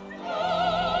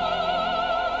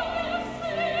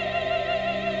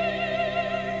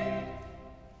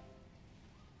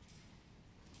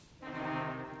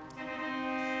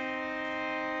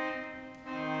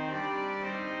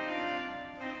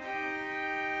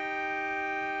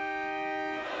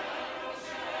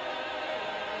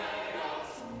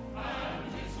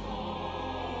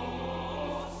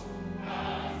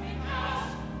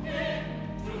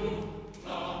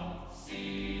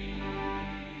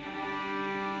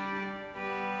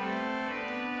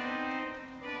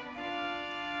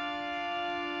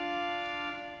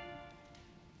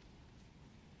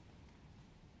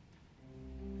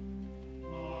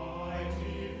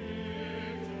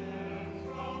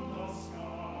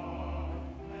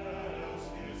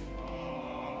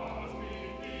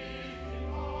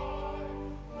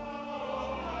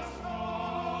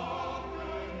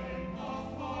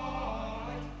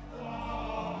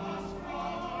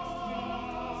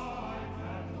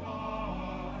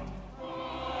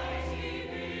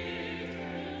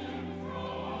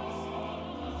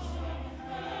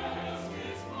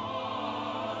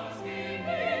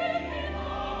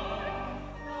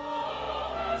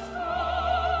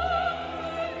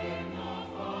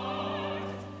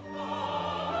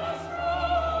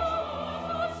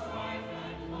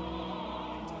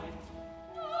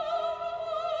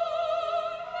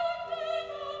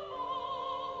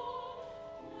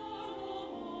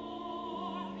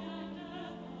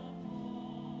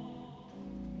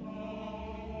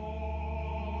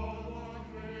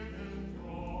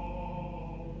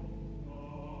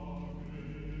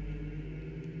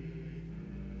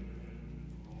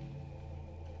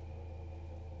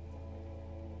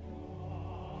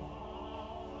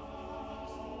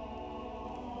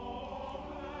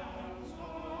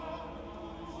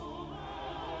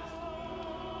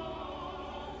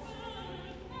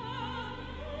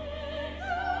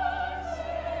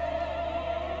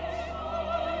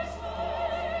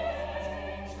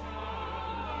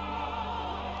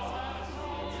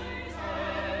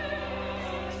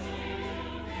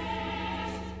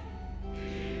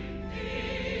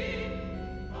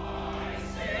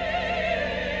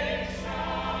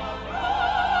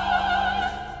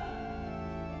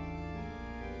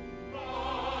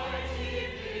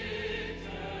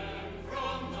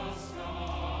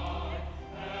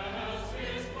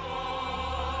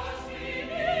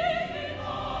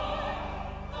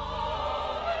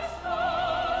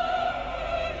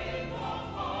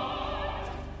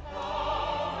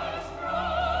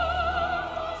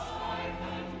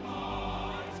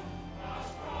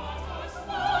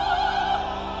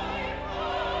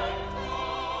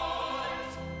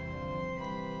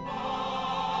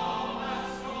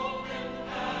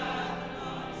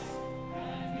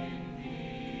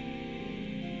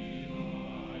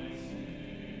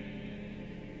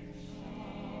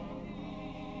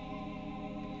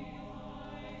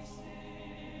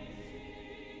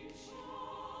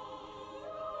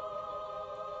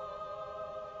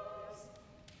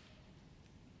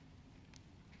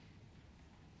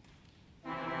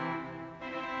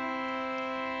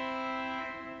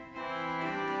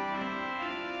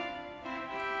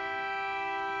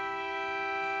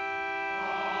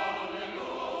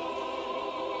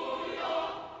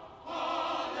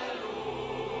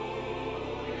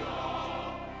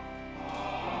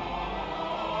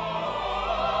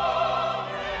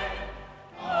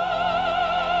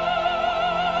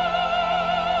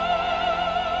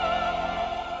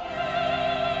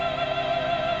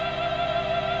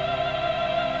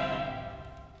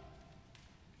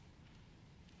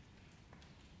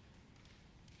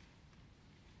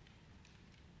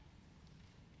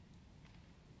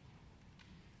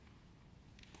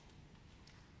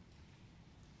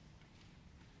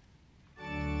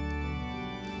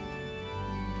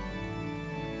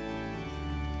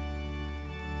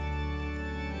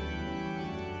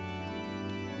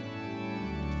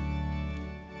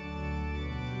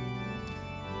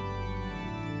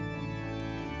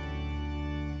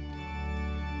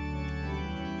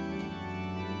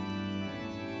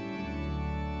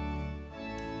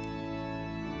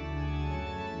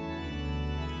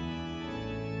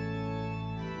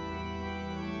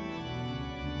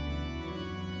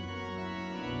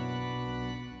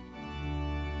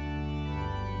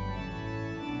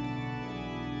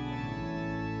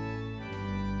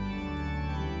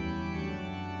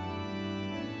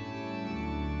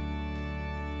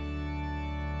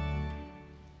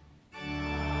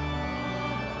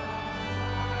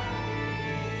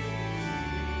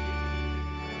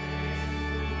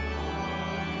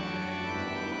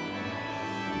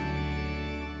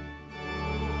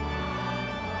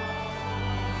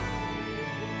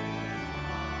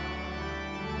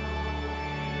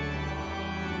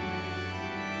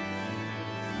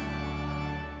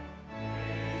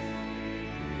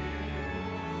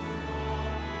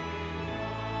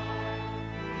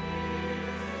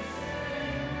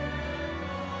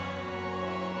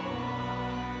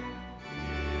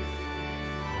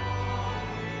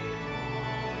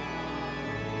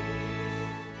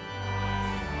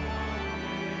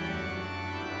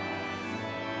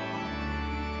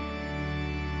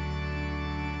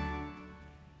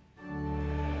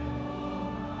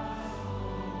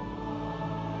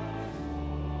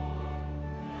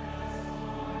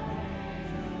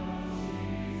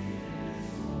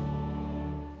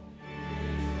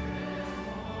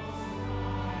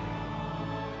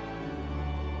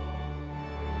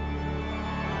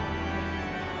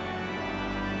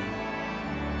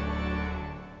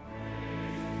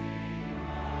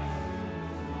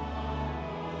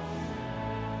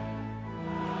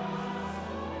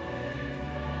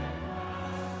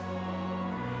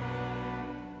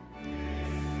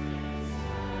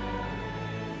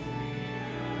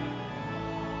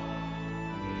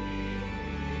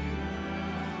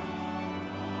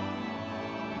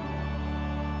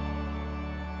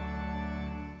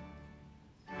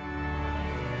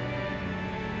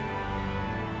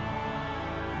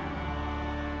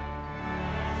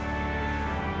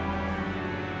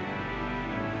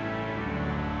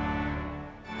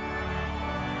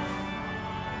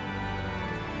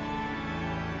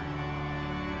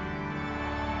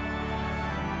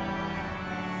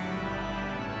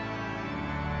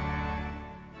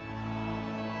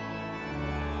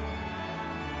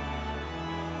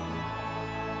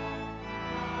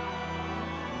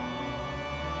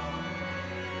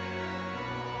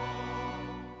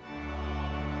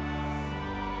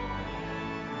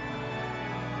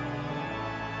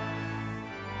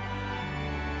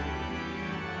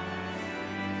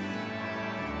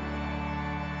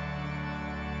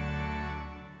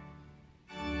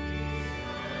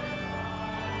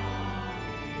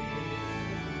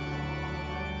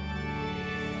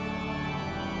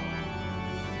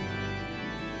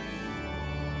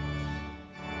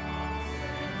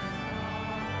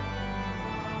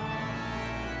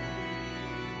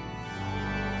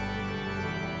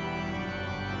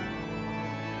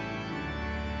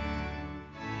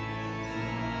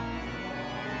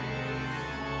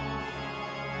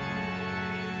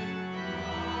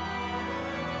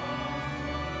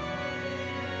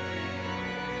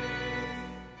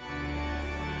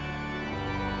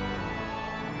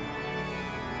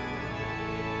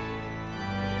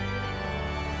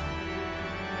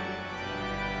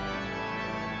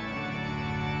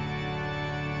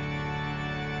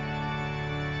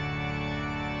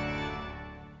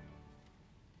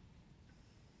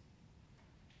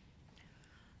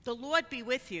 The Lord be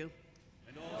with you.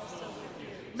 And also with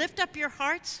you. Lift up your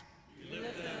hearts. We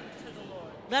lift them to the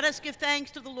Lord. Let us give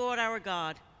thanks to the Lord our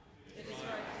God. It is right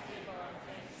to give our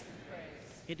thanks and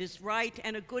praise. It is right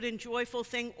and a good and joyful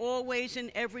thing always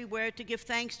and everywhere to give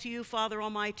thanks to you, Father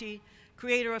Almighty,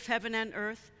 creator of heaven and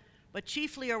earth. But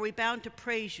chiefly are we bound to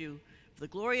praise you for the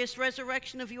glorious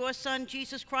resurrection of your Son,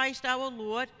 Jesus Christ our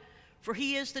Lord. For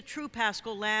he is the true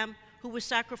Paschal Lamb who was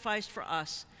sacrificed for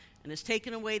us and has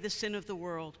taken away the sin of the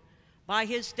world. By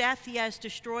his death he has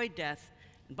destroyed death,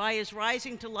 and by his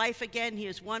rising to life again he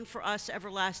has won for us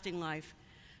everlasting life.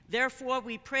 Therefore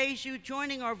we praise you,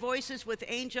 joining our voices with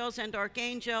angels and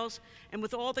archangels and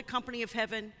with all the company of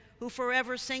heaven, who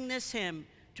forever sing this hymn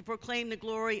to proclaim the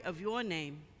glory of your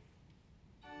name.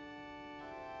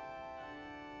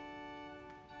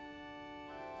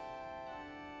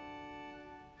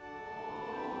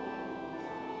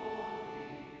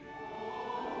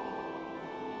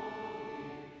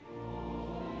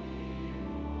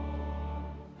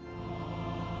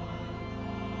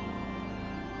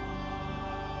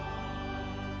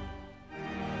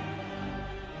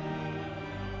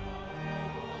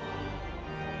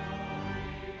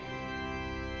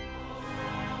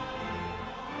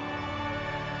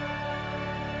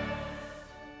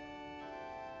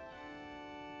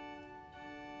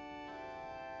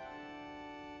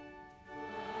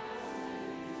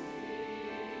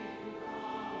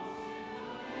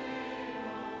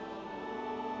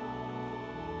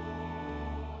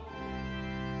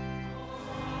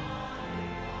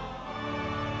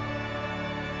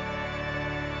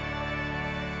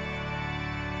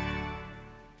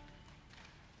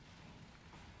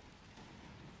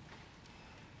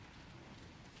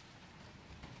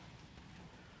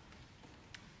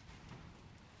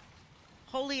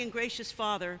 Holy and gracious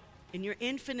Father, in your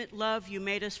infinite love you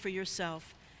made us for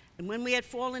yourself. And when we had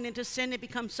fallen into sin and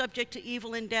become subject to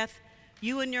evil and death,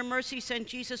 you in your mercy sent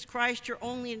Jesus Christ, your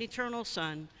only and eternal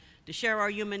Son, to share our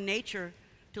human nature,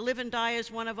 to live and die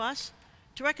as one of us,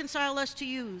 to reconcile us to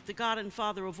you, the God and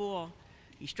Father of all.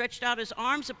 He stretched out his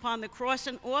arms upon the cross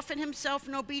and offered himself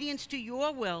in obedience to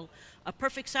your will, a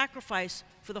perfect sacrifice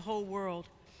for the whole world.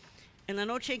 En la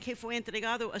noche en que fue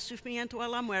entregado a sufrimiento a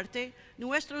la muerte,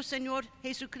 nuestro Señor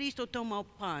Jesucristo tomó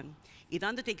pan y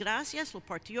dándote gracias lo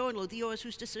partió y lo dio a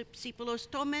sus discípulos.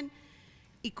 Tomen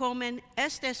y comen,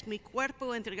 este es mi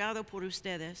cuerpo entregado por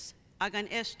ustedes. Hagan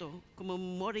esto como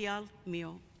memorial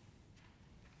mío.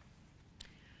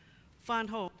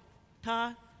 Fanho,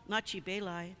 ta nachi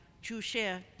belai, chu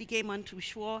share, digame unto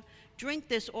shwar. Drink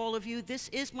this, all of you. This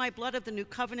is my blood of the new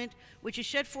covenant, which is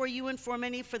shed for you and for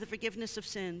many for the forgiveness of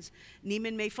sins.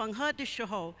 Nimen me fang ha de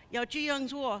shaho, yao ji yang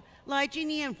zuo, lai ji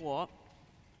nian huo.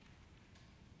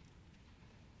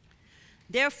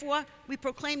 Therefore, we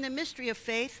proclaim the mystery of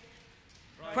faith.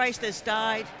 Christ has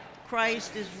died,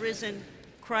 Christ is risen,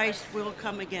 Christ will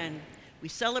come again. We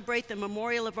celebrate the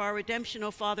memorial of our redemption, O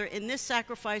Father, in this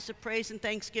sacrifice of praise and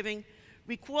thanksgiving.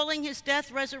 Recalling his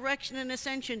death, resurrection, and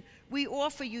ascension, we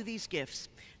offer you these gifts.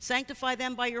 Sanctify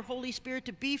them by your Holy Spirit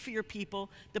to be for your people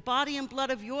the body and blood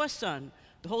of your Son,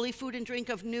 the holy food and drink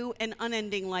of new and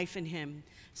unending life in him.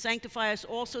 Sanctify us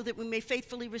also that we may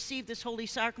faithfully receive this holy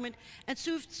sacrament and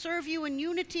serve you in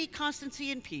unity,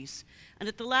 constancy, and peace. And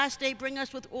at the last day bring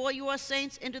us with all your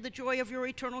saints into the joy of your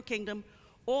eternal kingdom.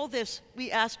 All this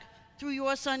we ask through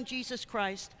your Son, Jesus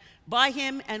Christ, by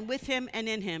him and with him and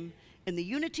in him. In the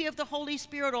unity of the Holy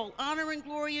Spirit, all honor and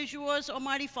glory is yours,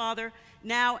 Almighty Father,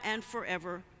 now and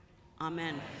forever.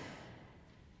 Amen.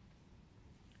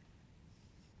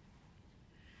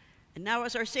 And now,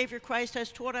 as our Savior Christ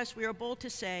has taught us, we are bold to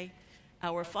say,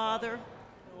 Our Father,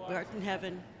 who art in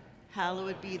heaven,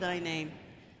 hallowed be thy name.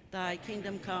 Thy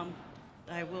kingdom come,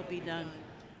 thy will be done,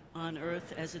 on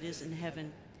earth as it is in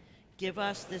heaven. Give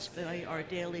us this day our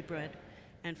daily bread,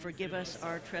 and forgive us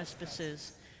our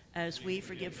trespasses, as we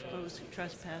forgive those who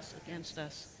trespass against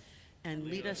us. And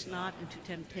lead us not into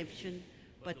temptation,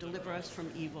 but deliver us from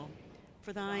evil.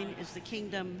 For thine is the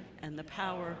kingdom, and the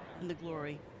power, and the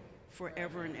glory,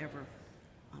 forever and ever.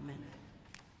 Amen.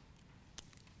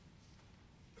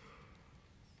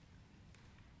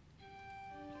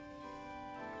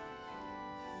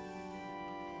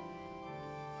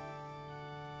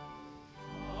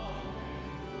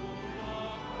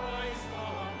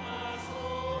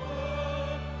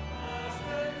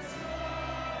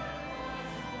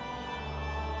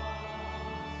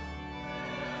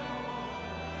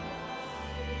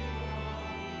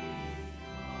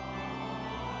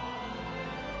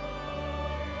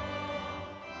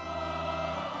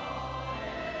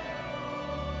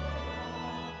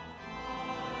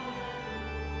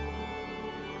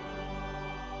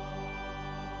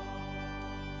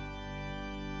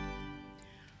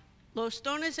 Los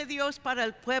dones de Dios para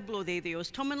el pueblo de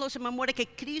Dios. Tómenlos en memoria que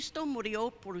Cristo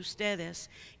murió por ustedes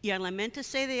y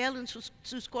aliméntense de Él en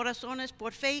sus corazones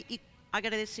por fe y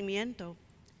agradecimiento.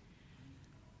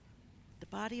 The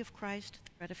body of Christ,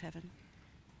 the bread of heaven.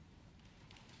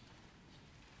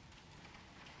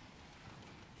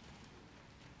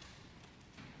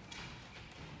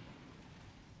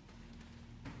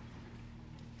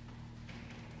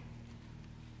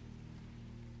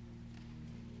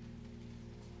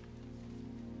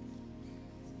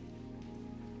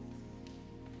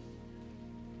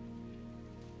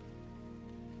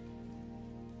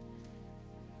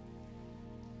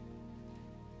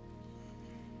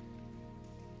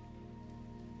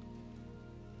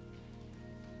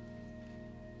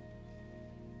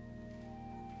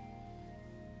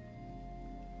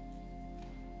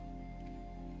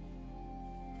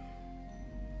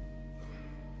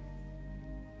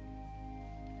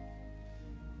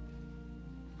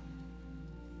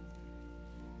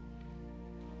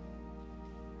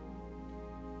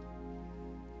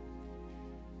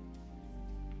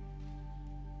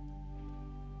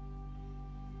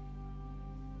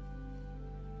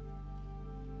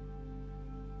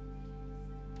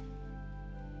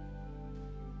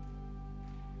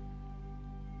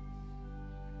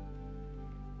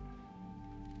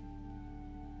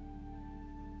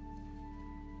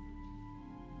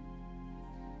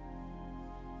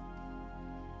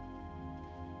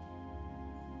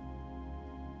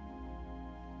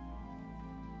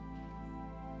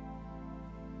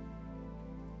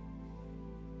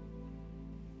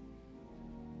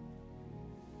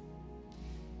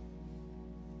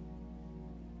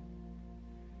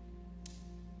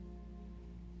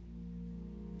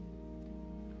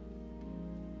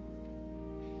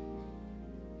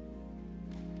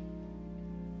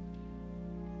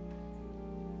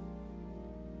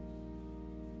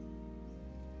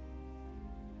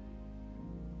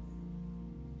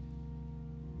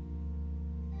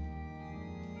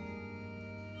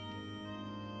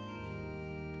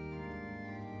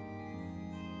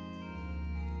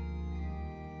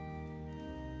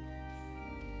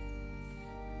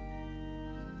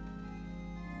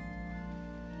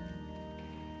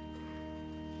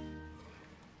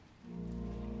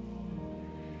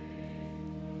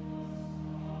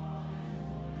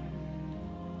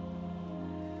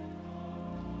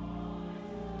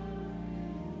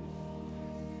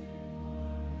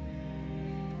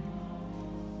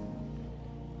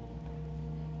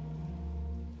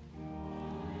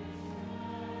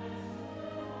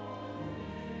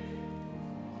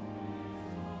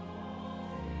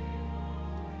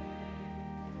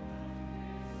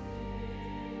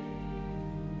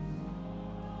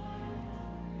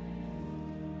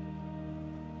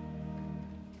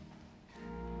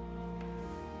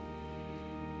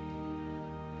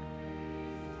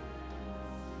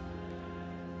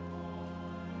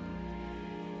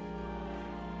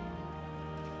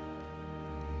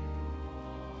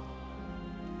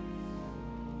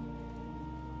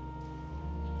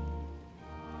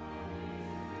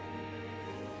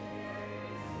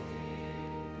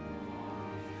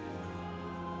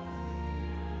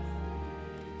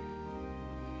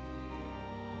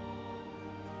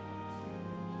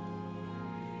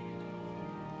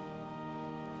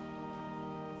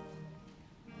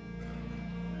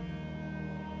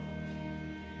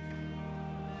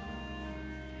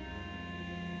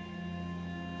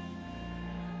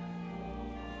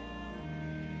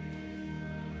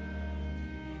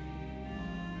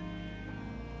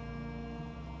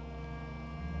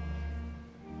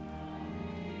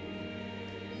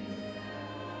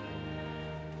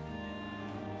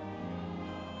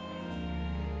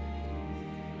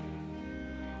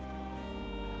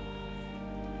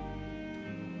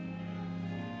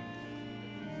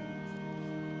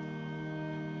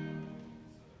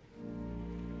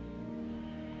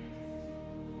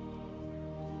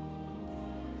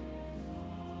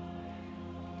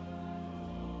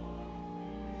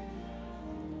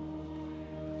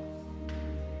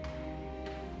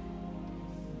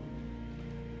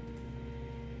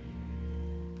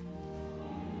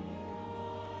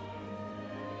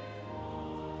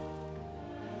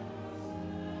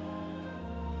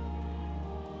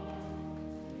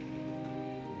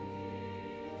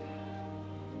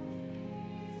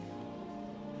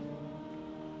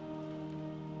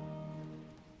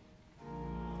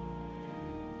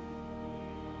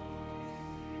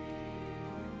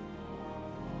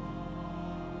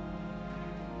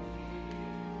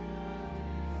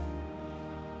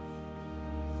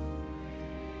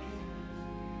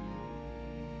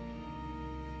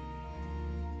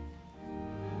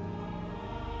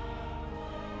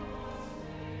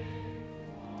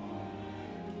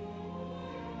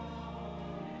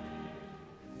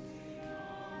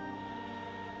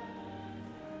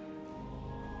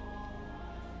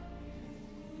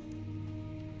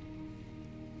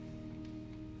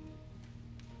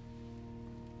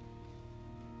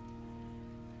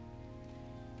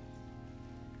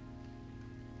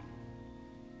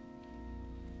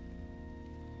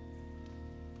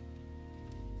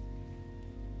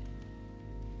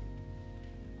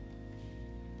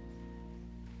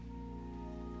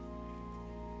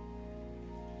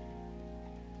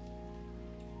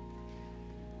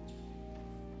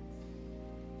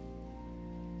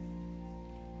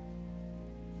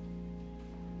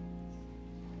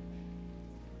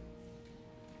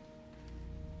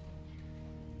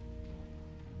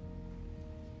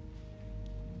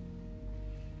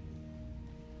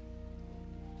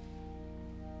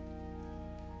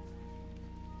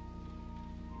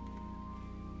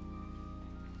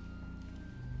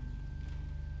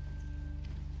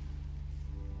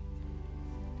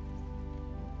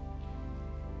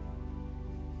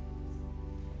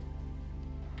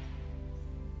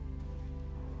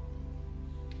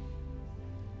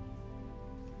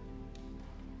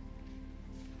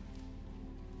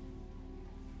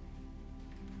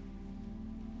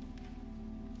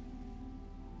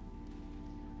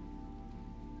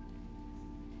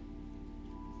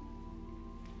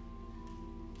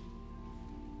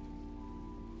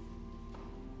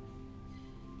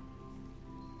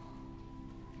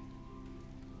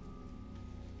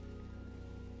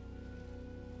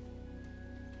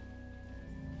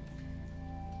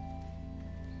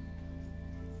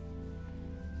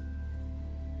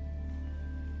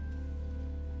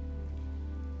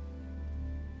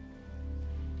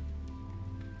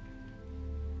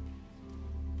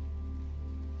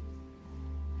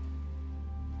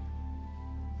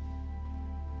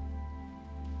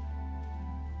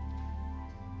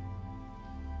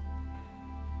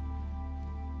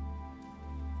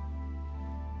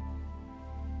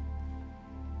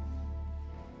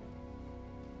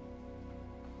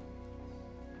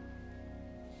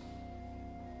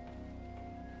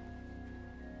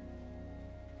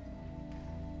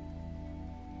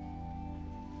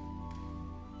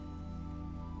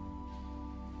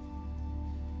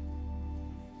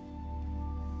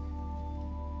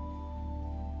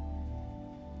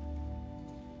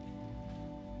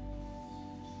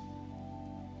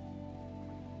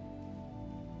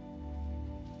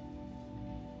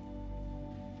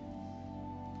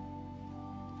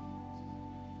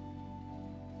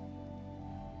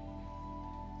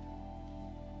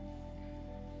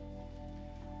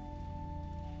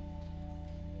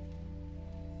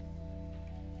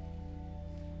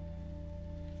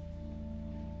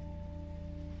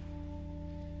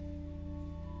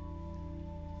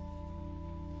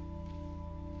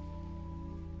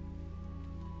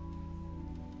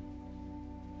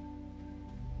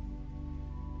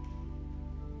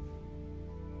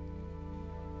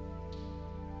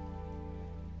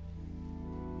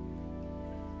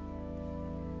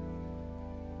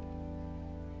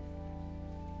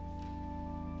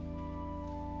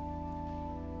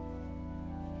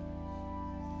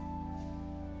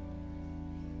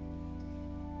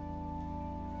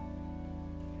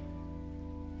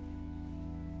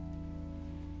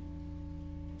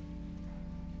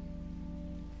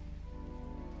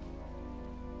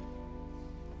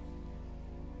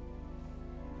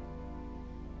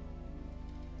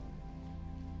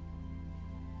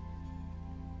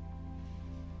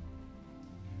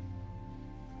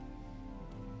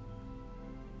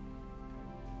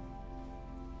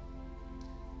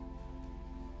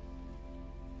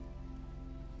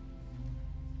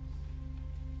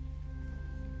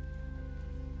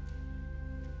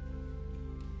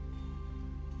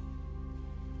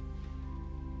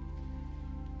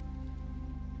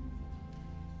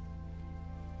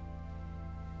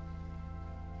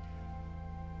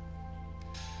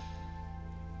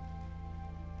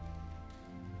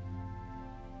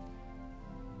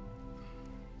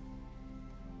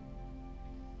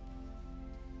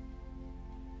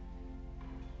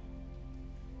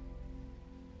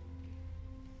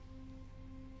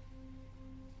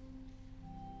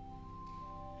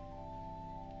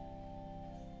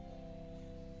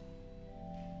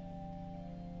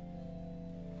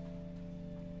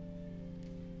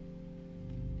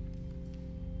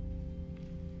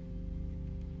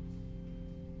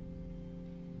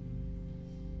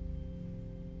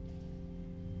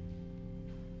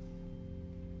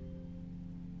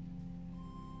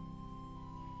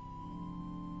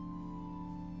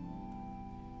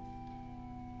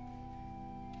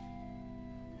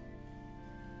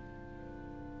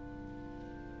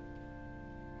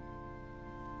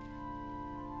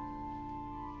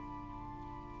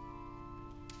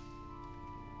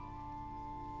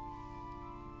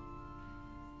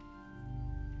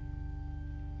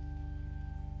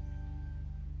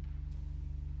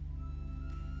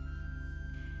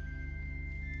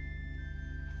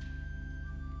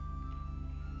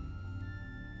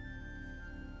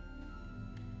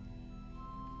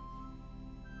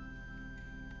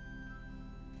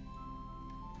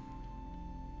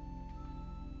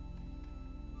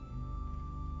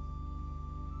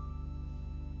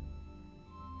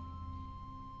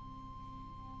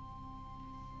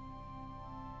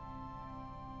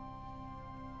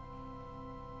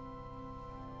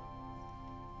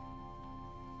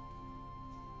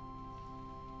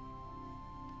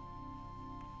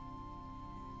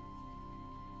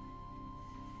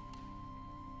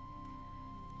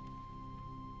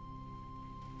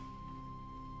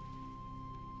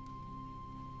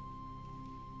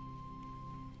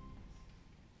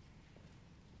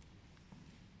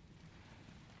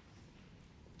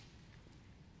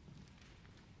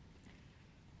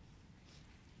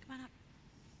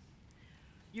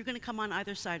 you're going to come on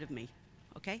either side of me,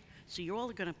 okay? So you're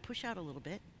all going to push out a little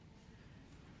bit.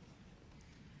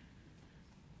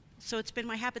 So it's been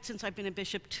my habit since I've been a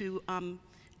bishop to,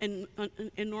 in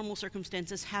normal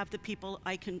circumstances, have the people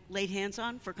I can lay hands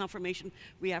on for confirmation,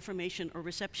 reaffirmation, or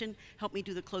reception help me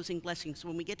do the closing blessing. So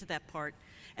when we get to that part,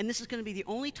 and this is going to be the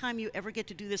only time you ever get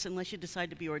to do this unless you decide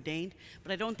to be ordained,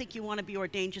 but I don't think you want to be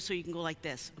ordained just so you can go like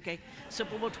this, okay? So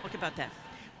but we'll talk about that.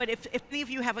 But if any of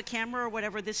you have a camera or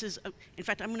whatever, this is, in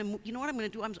fact, I'm going to, you know what I'm going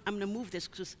to do? I'm going to move this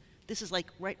because this is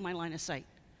like right in my line of sight,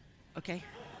 okay?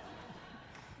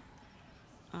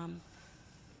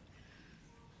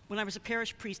 When I was a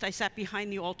parish priest, I sat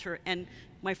behind the altar, and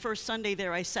my first Sunday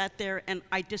there, I sat there and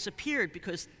I disappeared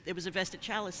because there was a vested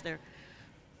chalice there.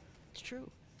 It's true.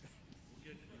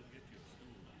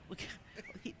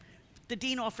 The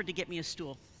dean offered to get me a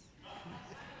stool.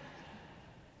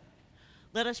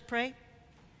 Let us pray.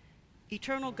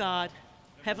 Eternal God,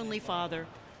 Heavenly Father,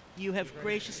 you have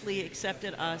graciously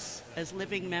accepted us as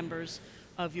living members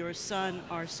of your Son,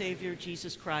 our Savior,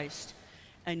 Jesus Christ,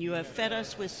 and you have fed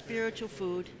us with spiritual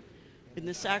food in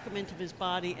the sacrament of his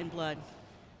body and blood.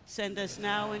 Send us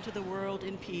now into the world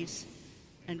in peace,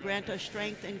 and grant us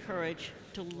strength and courage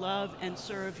to love and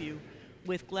serve you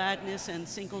with gladness and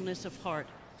singleness of heart,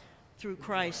 through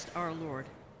Christ our Lord.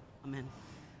 Amen.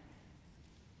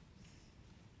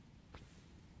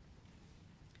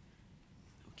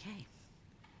 Okay.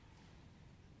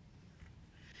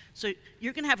 So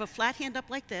you're going to have a flat hand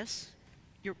up like this.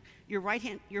 Your right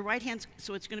hand,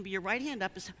 so it's going to be your right hand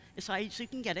up as high as you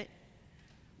can get it.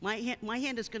 My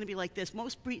hand is going to be like this.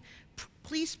 Most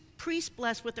priests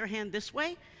bless with their hand this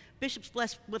way. Bishops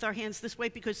bless with our hands this way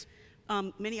because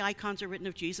many icons are written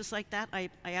of Jesus like that. I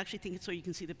actually think it's so you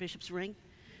can see the bishop's ring.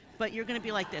 But you're going to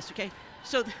be like this, okay?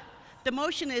 So the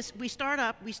motion is we start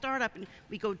up, and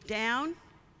we go down,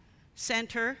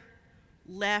 center,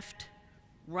 left,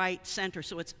 right, center.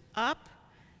 So it's up,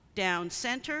 down,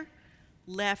 center,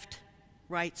 left,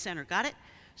 right, center. Got it?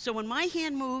 So when my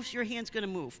hand moves, your hand's going to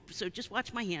move. So just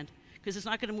watch my hand, because it's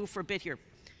not going to move for a bit here,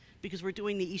 because we're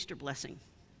doing the Easter blessing.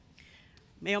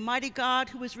 May Almighty God,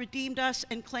 who has redeemed us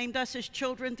and claimed us as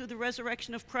children through the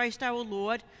resurrection of Christ our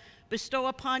Lord, bestow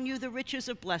upon you the riches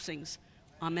of blessings.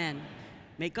 Amen.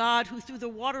 May God, who through the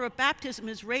water of baptism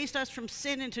has raised us from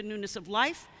sin into newness of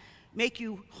life, make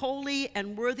you holy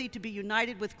and worthy to be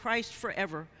united with Christ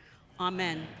forever.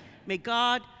 Amen. May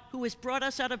God, who has brought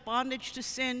us out of bondage to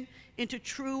sin into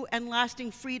true and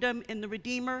lasting freedom in the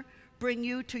Redeemer, bring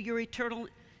you to your eternal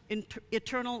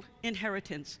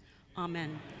inheritance.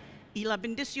 Amen. Y la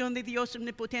bendición de Dios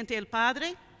omnipotente, el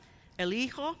Padre, el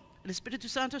Hijo, el Espíritu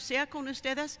Santo sea con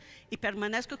ustedes y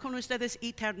permanezca con ustedes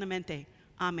eternamente.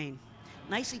 Amen.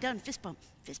 Nicely done. Fist bump.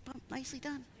 Fist bump. Nicely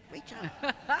done. Great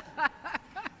job.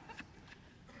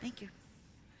 Thank you.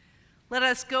 Let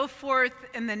us go forth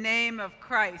in the name of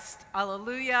Christ.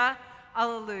 Alleluia,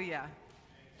 alleluia.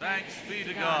 Thanks be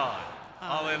to God.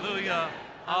 Alleluia,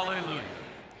 alleluia.